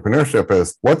about entrepreneurship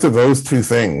is, what could those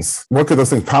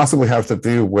things possibly have to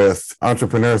do with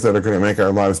entrepreneurs that are going to make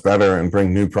our lives better and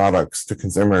bring new products to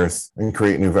consumers and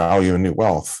create new value and new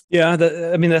wealth? Yeah,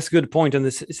 that's a good point. And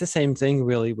it's the same thing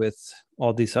really with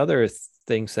all these other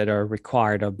things that are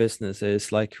required of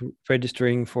businesses, like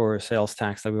registering for sales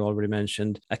tax that we already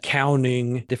mentioned,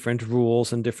 accounting, different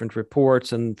rules and different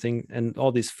reports and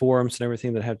all these forms and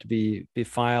everything that have to be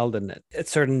filed and at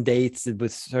certain dates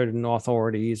with certain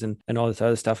authorities and all this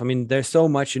other stuff. I mean, there's so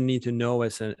much you need to know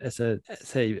as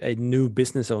a new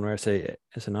business owner,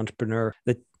 as an entrepreneur,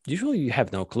 that usually you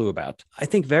have no clue about. I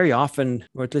think very often,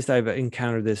 or at least I've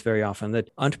encountered this very often,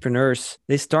 that entrepreneurs,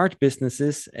 they start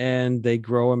businesses and they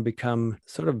grow and become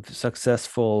sort of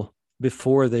successful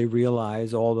before they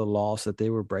realize all the laws that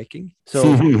they were breaking.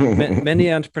 So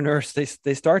many entrepreneurs,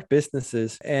 they start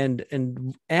businesses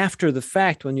and after the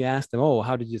fact, when you ask them, oh,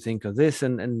 how did you think of this?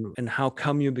 And how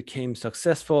come you became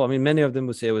successful? I mean, many of them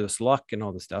would say it was luck and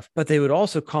all this stuff, but they would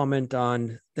also comment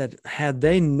on that had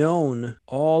they known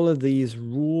all of these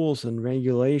rules and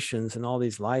regulations and all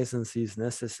these licenses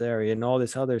necessary and all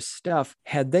this other stuff,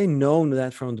 had they known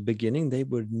that from the beginning, they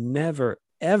would never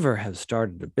ever have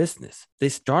started a business. They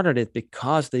started it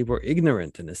because they were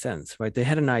ignorant in a sense, right? They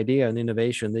had an idea, an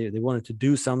innovation. They wanted to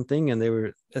do something, and they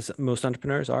were, as most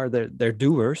entrepreneurs are, they're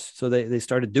doers. So they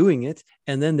started doing it,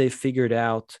 and then they figured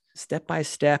out step by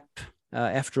step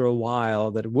after a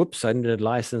while that, whoops, I needed a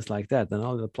license like that. Then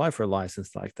I'll apply for a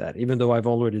license like that, even though I've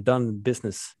already done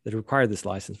business that required this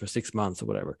license for 6 months or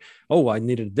whatever. Oh, I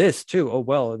needed this too. Oh,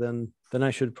 well, then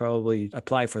I should probably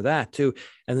apply for that too.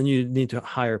 And then you need to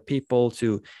hire people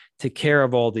to take care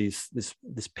of all this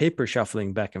paper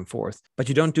shuffling back and forth. But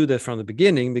you don't do that from the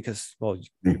beginning because, well,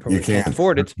 you probably can't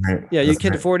afford it. Right. Yeah, you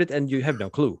can't afford it, and you have no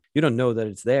clue. You don't know that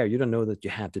it's there. You don't know that you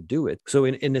have to do it. So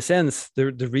in a sense,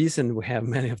 the reason we have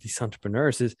many of these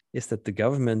entrepreneurs is that the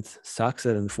government sucks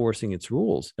at enforcing its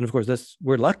rules. And of course,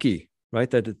 we're lucky, right,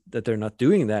 that they're not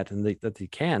doing that and that they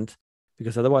can't,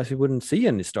 because otherwise we wouldn't see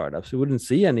any startups. We wouldn't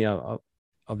see any of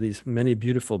these many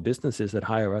beautiful businesses that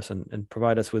hire us and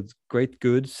provide us with great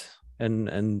goods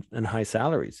and high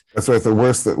salaries. That's right. The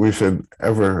worst that we should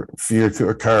ever fear to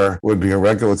occur would be a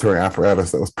regulatory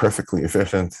apparatus that was perfectly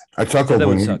efficient. I chuckled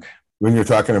when you're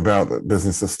talking about the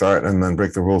businesses start and then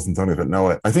break the rules and don't even know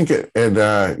it. I think your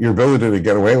ability to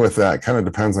get away with that kind of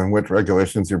depends on which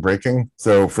regulations you're breaking.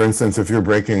 So for instance, if you're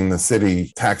breaking the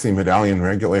city taxi medallion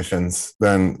regulations,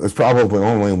 then there's probably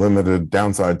only limited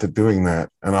downside to doing that.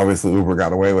 And obviously Uber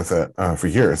got away with it for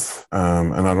years.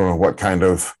 And I don't know what kind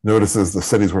of notices the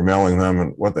cities were mailing them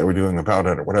and what they were doing about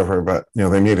it or whatever, but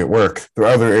they made it work. There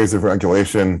are other areas of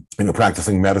regulation,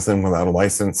 practicing medicine without a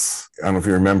license. I don't know if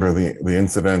you remember the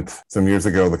incident some years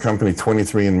ago, the company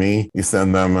 23andMe, you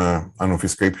send them, I don't know if you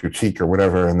scrape your cheek or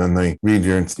whatever, and then they read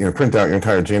print out your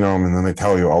entire genome, and then they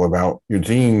tell you all about your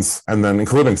genes, and then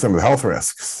including some of the health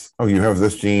risks. oh, you have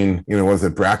this gene, was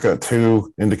it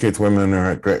BRCA2 indicates women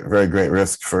are at very great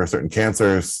risk for certain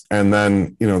cancers. And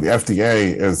then, the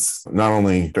FDA is not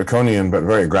only draconian, but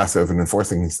very aggressive in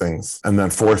enforcing these things, and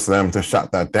then force them to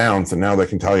shut that down. So now they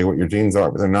can tell you what your genes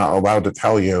are, but they're not allowed to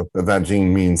tell you that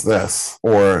gene means this.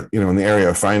 Or, in the area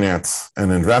of finance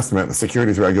and investment, the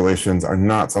securities regulations are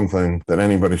not something that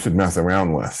anybody should mess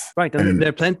around with. Right. And there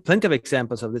are plenty of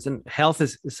examples of this. And health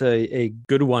is a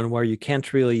good one where you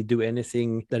can't really do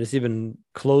anything that is even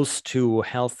close to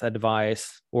health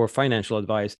advice or financial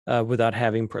advice without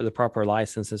having the proper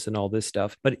licenses and all this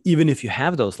stuff. But even if you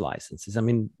have those licenses, I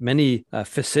mean, many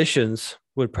physicians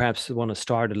would perhaps want to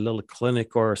start a little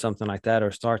clinic or something like that,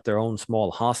 or start their own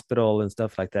small hospital and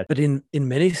stuff like that. But in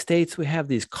many states, we have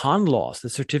these con laws, the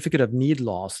certificate of need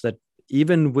laws, that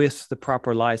even with the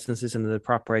proper licenses and the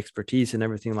proper expertise and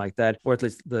everything like that, or at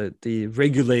least the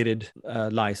regulated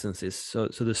licenses, so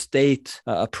the state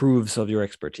approves of your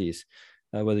expertise.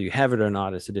 Whether you have it or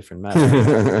not, it's a different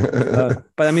matter.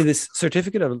 But I mean, this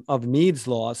certificate of needs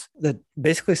laws that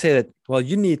basically say that, well,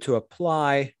 you need to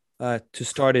apply to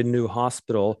start a new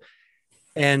hospital,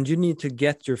 and you need to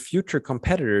get your future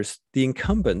competitors, the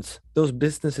incumbents, those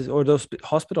businesses or those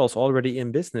hospitals already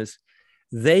in business,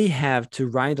 they have to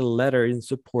write a letter in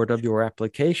support of your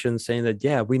application saying that,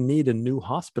 yeah, we need a new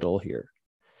hospital here.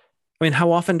 I mean,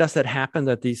 how often does that happen,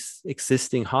 that these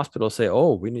existing hospitals say,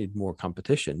 oh, we need more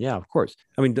competition? Yeah, of course.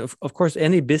 I mean, of course,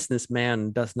 any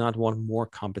businessman does not want more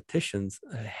competitions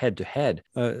head to head.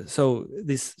 So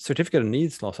these certificate of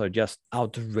needs laws are just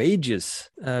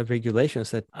outrageous regulations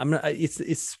that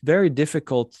it's very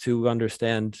difficult to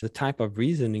understand the type of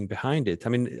reasoning behind it. I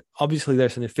mean, obviously,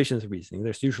 there's an efficiency reasoning.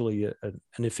 There's usually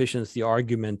an efficiency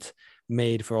argument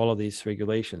made for all of these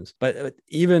regulations. But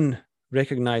even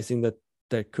recognizing that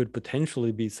there could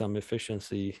potentially be some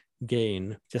efficiency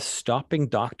gain, just stopping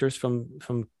doctors from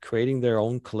creating their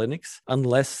own clinics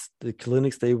unless the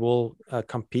clinics they will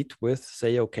compete with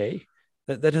say okay,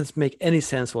 that doesn't make any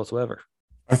sense whatsoever.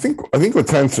 I think what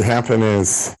tends to happen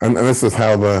is, and this is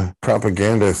how the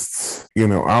propagandists,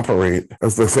 operate,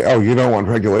 as they say, oh, you don't want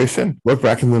regulation? Look,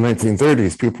 back in the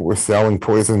 1930s, people were selling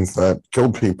poisons that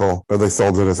killed people, but they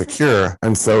sold it as a cure.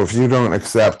 And so if you don't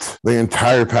accept the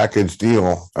entire package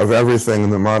deal of everything in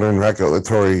the modern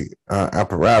regulatory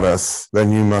apparatus,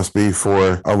 then you must be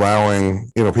for allowing,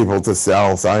 people to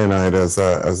sell cyanide as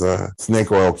a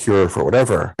snake oil cure for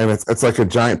whatever. And it's like a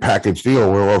giant package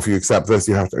deal where, well, if you accept this,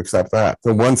 you have to accept that.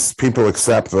 So once people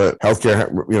accept that healthcare,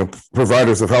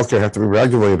 providers of healthcare have to be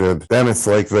regulated, then it's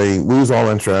like they lose all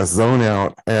interest, zone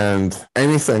out, and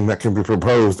anything that can be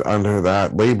proposed under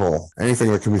that label,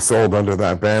 anything that can be sold under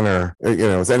that banner,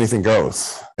 it's anything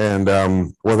goes. And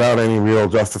without any real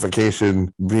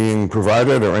justification being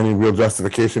provided, or any real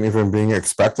justification even being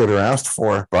expected or asked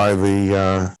for by the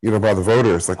by the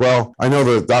voters, like, well, I know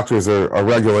the doctors are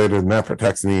regulated and that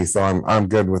protects me, so I'm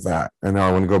good with that. And now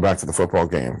I want to go back to the football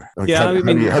game. Like, yeah,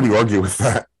 how do you argue with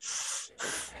that?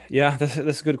 Yeah,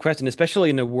 that's a good question, especially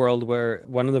in a world where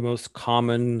one of the most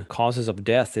common causes of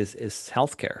death is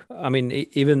healthcare. I mean,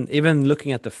 even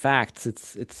looking at the facts,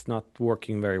 it's not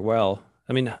working very well.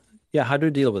 I mean, yeah, how do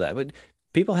you deal with that? But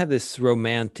people have this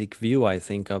romantic view, I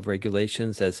think, of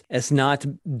regulations as not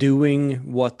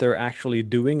doing what they're actually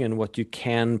doing and what you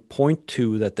can point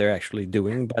to that they're actually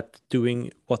doing, but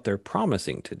doing what they're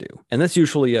promising to do. And that's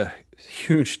usually a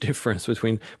huge difference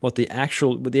between what the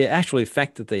actual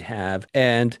effect that they have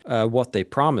and what they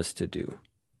promise to do.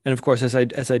 And of course, as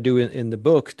I do in the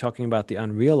book, talking about the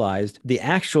unrealized, the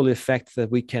actual effect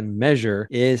that we can measure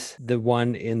is the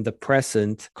one in the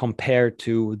present compared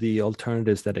to the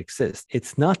alternatives that exist.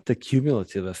 It's not the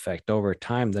cumulative effect over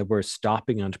time that we're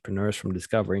stopping entrepreneurs from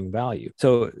discovering value.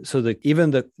 So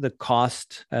even the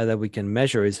cost that we can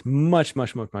measure is much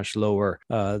lower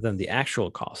than the actual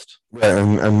cost. Yeah,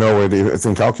 and no, it's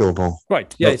incalculable.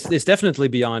 Right. Yeah, it's definitely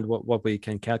beyond what we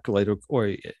can calculate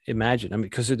or imagine. I mean,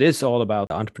 because it is all about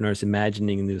entrepreneurs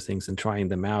imagining new things and trying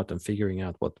them out and figuring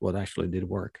out what actually did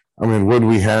work. I mean, would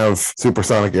we have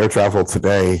supersonic air travel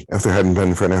today if there hadn't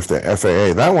been for an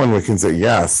FAA? That one we can say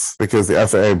yes, because the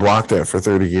FAA blocked it for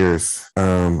 30 years,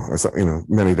 or so,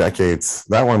 many decades.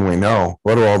 That one we know.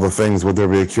 What are all the things? Would there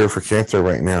be a cure for cancer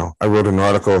right now? I wrote an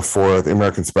article for the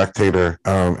American Spectator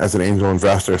as an angel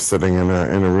investor, sitting in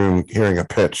a room hearing a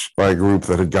pitch by a group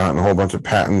that had gotten a whole bunch of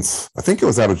patents. I think it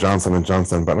was out of Johnson &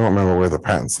 Johnson, but I don't remember where the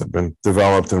patents had been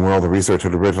developed and where all the research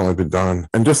had originally been done.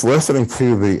 And just listening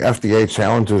to the FDA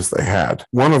challenges they had.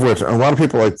 One of which, a lot of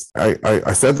people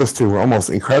I said this to were almost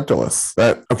incredulous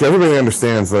that, okay, everybody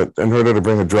understands that in order to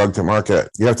bring a drug to market,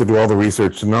 you have to do all the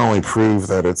research to not only prove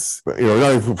that it's, not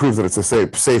only prove that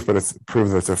it's safe, but it's prove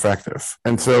that it's effective.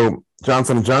 And so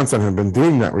Johnson & Johnson had been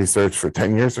doing that research for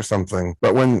 10 years or something.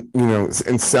 But when,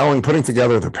 in putting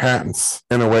together the patents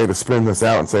in a way to spin this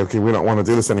out and say, okay, we don't want to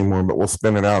do this anymore, but we'll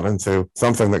spin it out into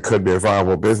something that could be a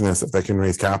viable business if they can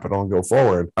raise capital and go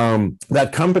forward.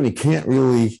 That company can't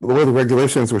really, the way the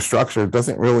regulations were structured,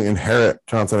 doesn't really inherit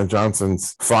Johnson &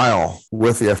 Johnson's file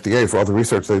with the FDA for all the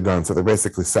research they've done. So they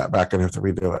basically sat back and have to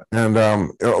redo it. And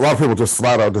a lot of people just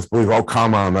flat out disbelieve, oh,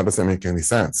 come on, that doesn't make any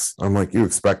sense. I'm like, you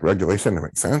expect regulation to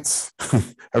make sense?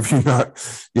 Have you not,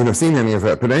 seen any of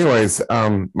it? But anyways,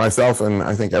 myself and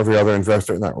I think every other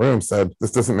investor in that room said,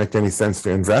 this doesn't make any sense to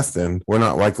invest in. We're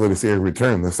not likely to see a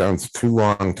return. This sounds too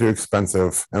long, too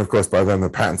expensive. And of course, by then the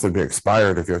patents would be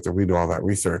expired if you have to redo all that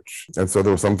research. And so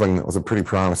there was something that was a pretty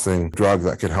promising drug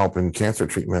that could help in cancer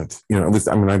treatment. At least,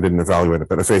 I didn't evaluate it,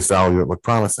 but at face value, it looked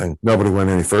promising. Nobody went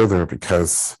any further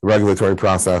because the regulatory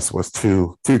process was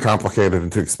too complicated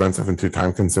and too expensive and too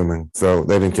time consuming. So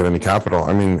they didn't get any capital.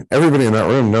 Everybody in that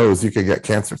room knows you could get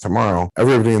cancer tomorrow.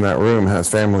 Everybody in that room has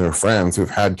family or friends who've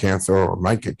had cancer or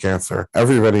might get cancer.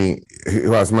 Everybody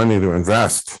who has money to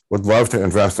invest would love to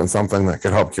invest in something that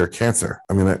could help cure cancer.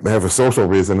 They have a social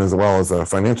reason as well as a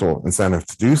financial incentive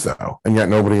to do so. And yet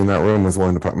nobody in that room was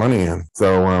willing to put money in.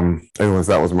 So anyways,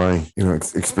 that was my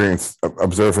experience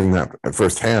observing that at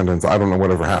firsthand. And so I don't know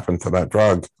whatever happened to that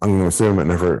drug. I'm going to assume it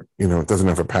never, it doesn't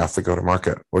have a path to go to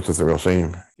market, which is a real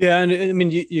shame. Yeah.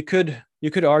 And you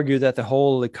could argue that the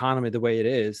whole economy, the way it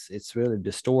is, it's really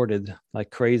distorted like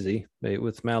crazy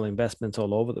with malinvestments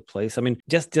all over the place.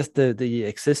 Just the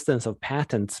existence of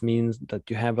patents means that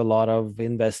you have a lot of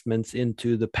investments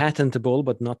into the patentable,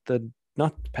 but not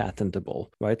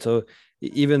patentable, right? So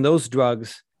even those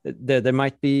drugs, there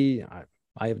might be,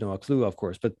 I have no clue, of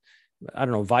course, but I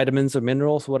don't know, vitamins or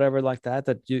minerals, whatever like that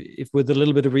if with a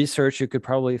little bit of research, you could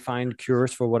probably find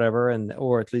cures for whatever,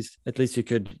 or at least you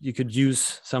could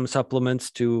use some supplements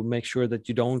to make sure that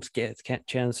you don't get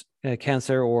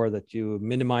cancer, or that you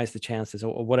minimize the chances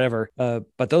or whatever.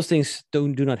 But those things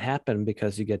do not happen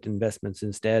because you get investments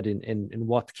instead in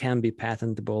what can be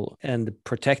patentable and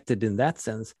protected in that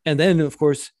sense. And then, of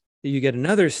course, you get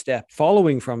another step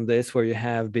following from this, where you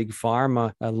have big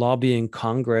pharma lobbying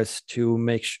Congress to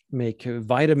make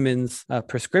vitamins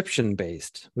prescription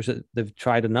based, which they've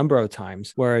tried a number of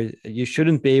times, where you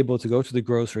shouldn't be able to go to the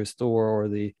grocery store or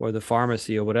the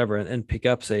pharmacy or whatever and pick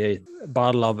up, say, a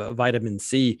bottle of vitamin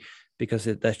C, because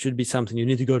that should be something you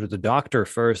need to go to the doctor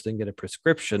first and get a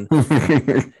prescription.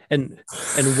 and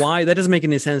why? That doesn't make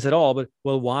any sense at all. But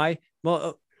why?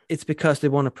 Well, it's because they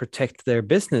want to protect their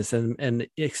business and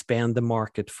expand the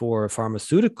market for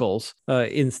pharmaceuticals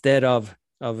instead of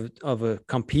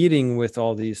competing with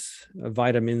all these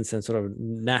vitamins and sort of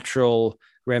natural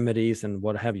remedies and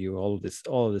what have you, all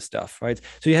of this stuff, right?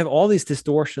 So you have all these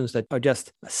distortions that are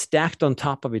just stacked on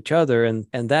top of each other, and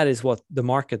that is what the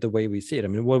market, the way we see it.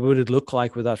 What would it look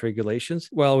like without regulations?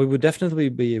 Well, we would definitely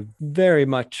be very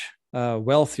much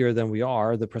wealthier than we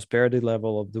are. The prosperity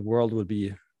level of the world would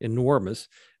be enormous.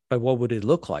 But what would it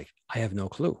look like? I have no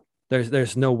clue.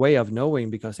 There's no way of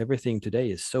knowing, because everything today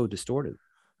is so distorted.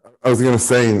 I was going to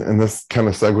say, and this kind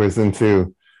of segues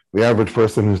into the average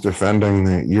person who's defending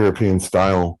the European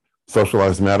style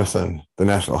socialized medicine, the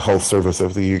National Health Service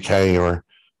of the UK, or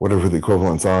whatever the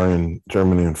equivalents are in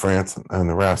Germany and France and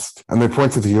the rest. And they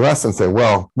point to the US and say,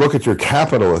 well, look at your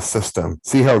capitalist system.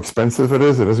 See how expensive it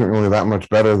is? It isn't really that much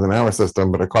better than our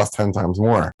system, but it costs 10 times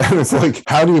more. And it's like,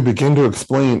 how do you begin to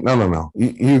explain? No.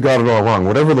 You got it all wrong.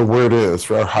 Whatever the word is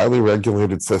for our highly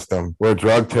regulated system, where a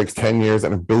drug takes 10 years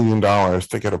and $1 billion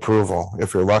to get approval,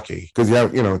 if you're lucky. Because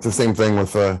it's the same thing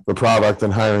with the product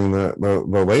and hiring the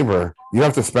labor. You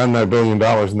have to spend that $1 billion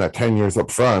in that 10 years up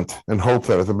front and hope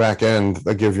that at the back end,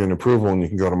 they give you an approval and you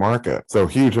can go to market. So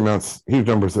huge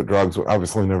numbers of drugs will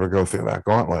obviously never go through that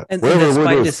gauntlet. And that's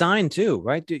by design too,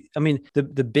 right?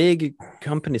 The big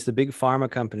companies, the big pharma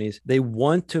companies, they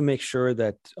want to make sure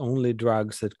that only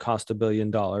drugs that cost $1 billion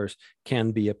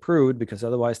can be approved, because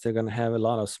otherwise they're going to have a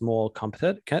lot of small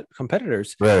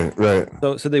competitors. Right.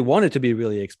 So they want it to be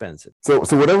really expensive. So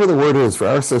whatever the word is for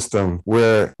our system,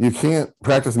 where you can't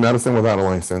practice medicine without a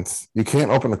license. You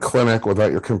can't open a clinic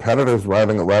without your competitors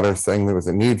writing a letter saying there was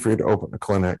a need for you to open a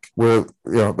clinic. Where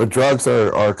the drugs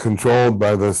are controlled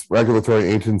by this regulatory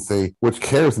agency, which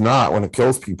cares not when it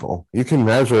kills people. You can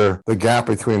measure the gap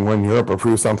between when Europe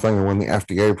approves something and when the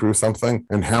FDA approves something,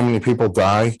 and how many people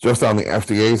die just on the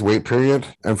FDA's wait period.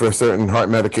 And for certain heart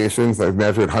medications, they've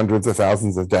measured hundreds of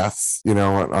thousands of deaths,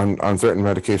 on certain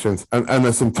medications, and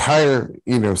this entire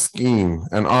scheme,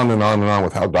 and on and on and on,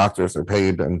 with how doctors are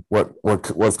paid, and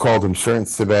what's called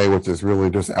insurance today, which is really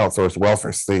just outsourced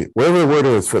welfare state. Whatever the word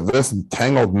is for this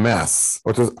tangled mess,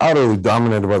 which is utterly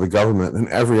dominated by the government in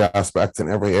every aspect, in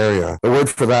every area, the word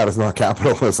for that is not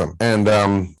capitalism. And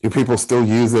people still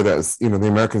use it as, the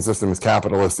American system is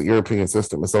capitalist, the European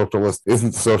system is socialist.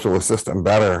 Isn't the socialist system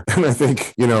better? And I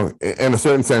think, in a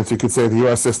certain sense, you could say the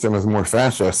US system is more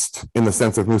fascist in the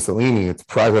sense of Mussolini. It's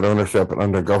private ownership and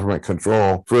under government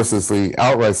control, versus the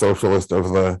outright socialist of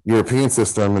the European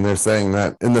system. And they're saying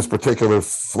that in this particular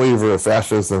flavor of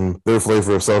fascism, their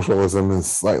flavor of socialism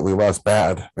is slightly less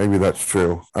bad. Maybe that's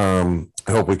true.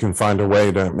 I hope we can find a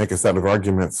way to make a set of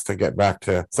arguments to get back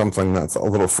to something that's a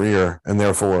little freer and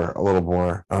therefore a little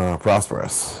more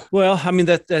prosperous. Well,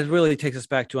 that really takes us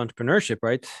back to entrepreneurship,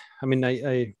 right?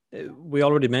 We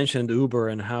already mentioned Uber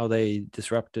and how they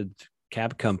disrupted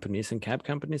cab companies, and cab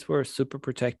companies were super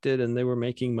protected and they were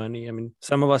making money.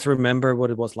 Some of us remember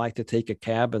what it was like to take a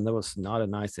cab, and that was not a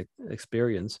nice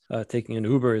experience. Taking an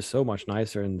Uber is so much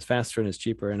nicer and faster and it's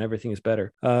cheaper and everything is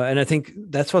better. And I think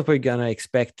that's what we're gonna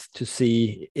expect to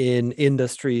see in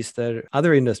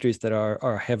other industries that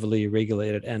are heavily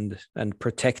regulated and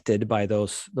protected by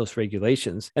those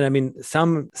regulations. And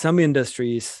some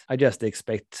industries, I just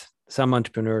expect some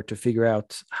entrepreneur to figure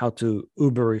out how to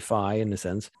Uberify, in a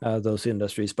sense, those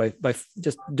industries by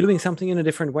just doing something in a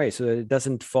different way so that it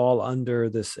doesn't fall under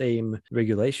the same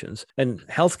regulations. And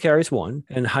healthcare is one,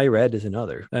 and higher ed is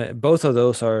another. Both of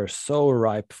those are so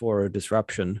ripe for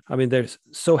disruption. They're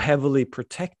so heavily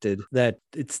protected that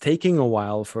it's taking a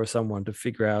while for someone to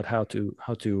figure out how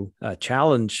to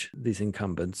challenge these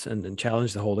incumbents and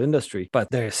challenge the whole industry.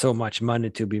 But there's so much money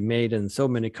to be made and so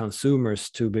many consumers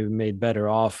to be made better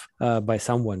off by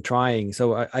someone trying.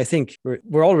 So I think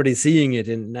we're already seeing it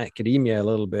in academia a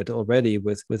little bit already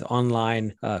with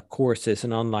online courses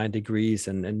and online degrees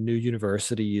and new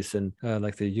universities, and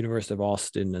like the University of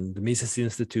Austin and the Mises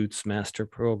Institute's master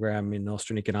program in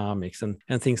Austrian economics and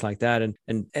things like that.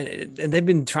 And they've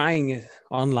been trying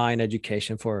online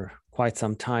education for quite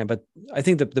some time, but I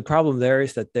think the problem there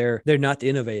is that they're not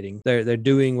innovating. They're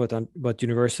doing what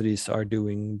universities are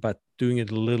doing, but doing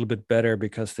it a little bit better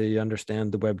because they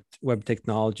understand the web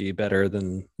technology better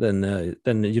than the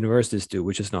universities do,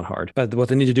 which is not hard. But what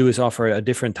they need to do is offer a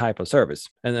different type of service.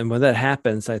 And then when that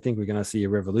happens, I think we're going to see a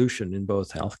revolution in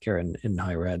both healthcare and in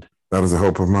higher ed. That is a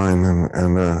hope of mine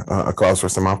and a cause for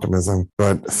some optimism.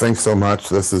 But thanks so much.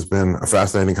 This has been a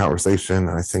fascinating conversation.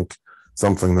 I think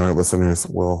something that our listeners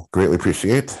will greatly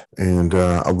appreciate, and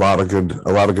a lot of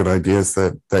good ideas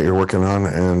that you're working on,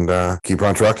 and keep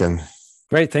on trucking.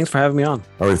 Great. Thanks for having me on.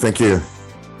 All right. Thank you.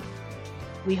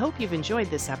 We hope you've enjoyed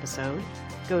this episode.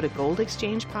 Go to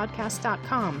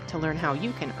goldexchangepodcast.com to learn how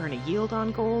you can earn a yield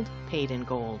on gold paid in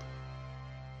gold.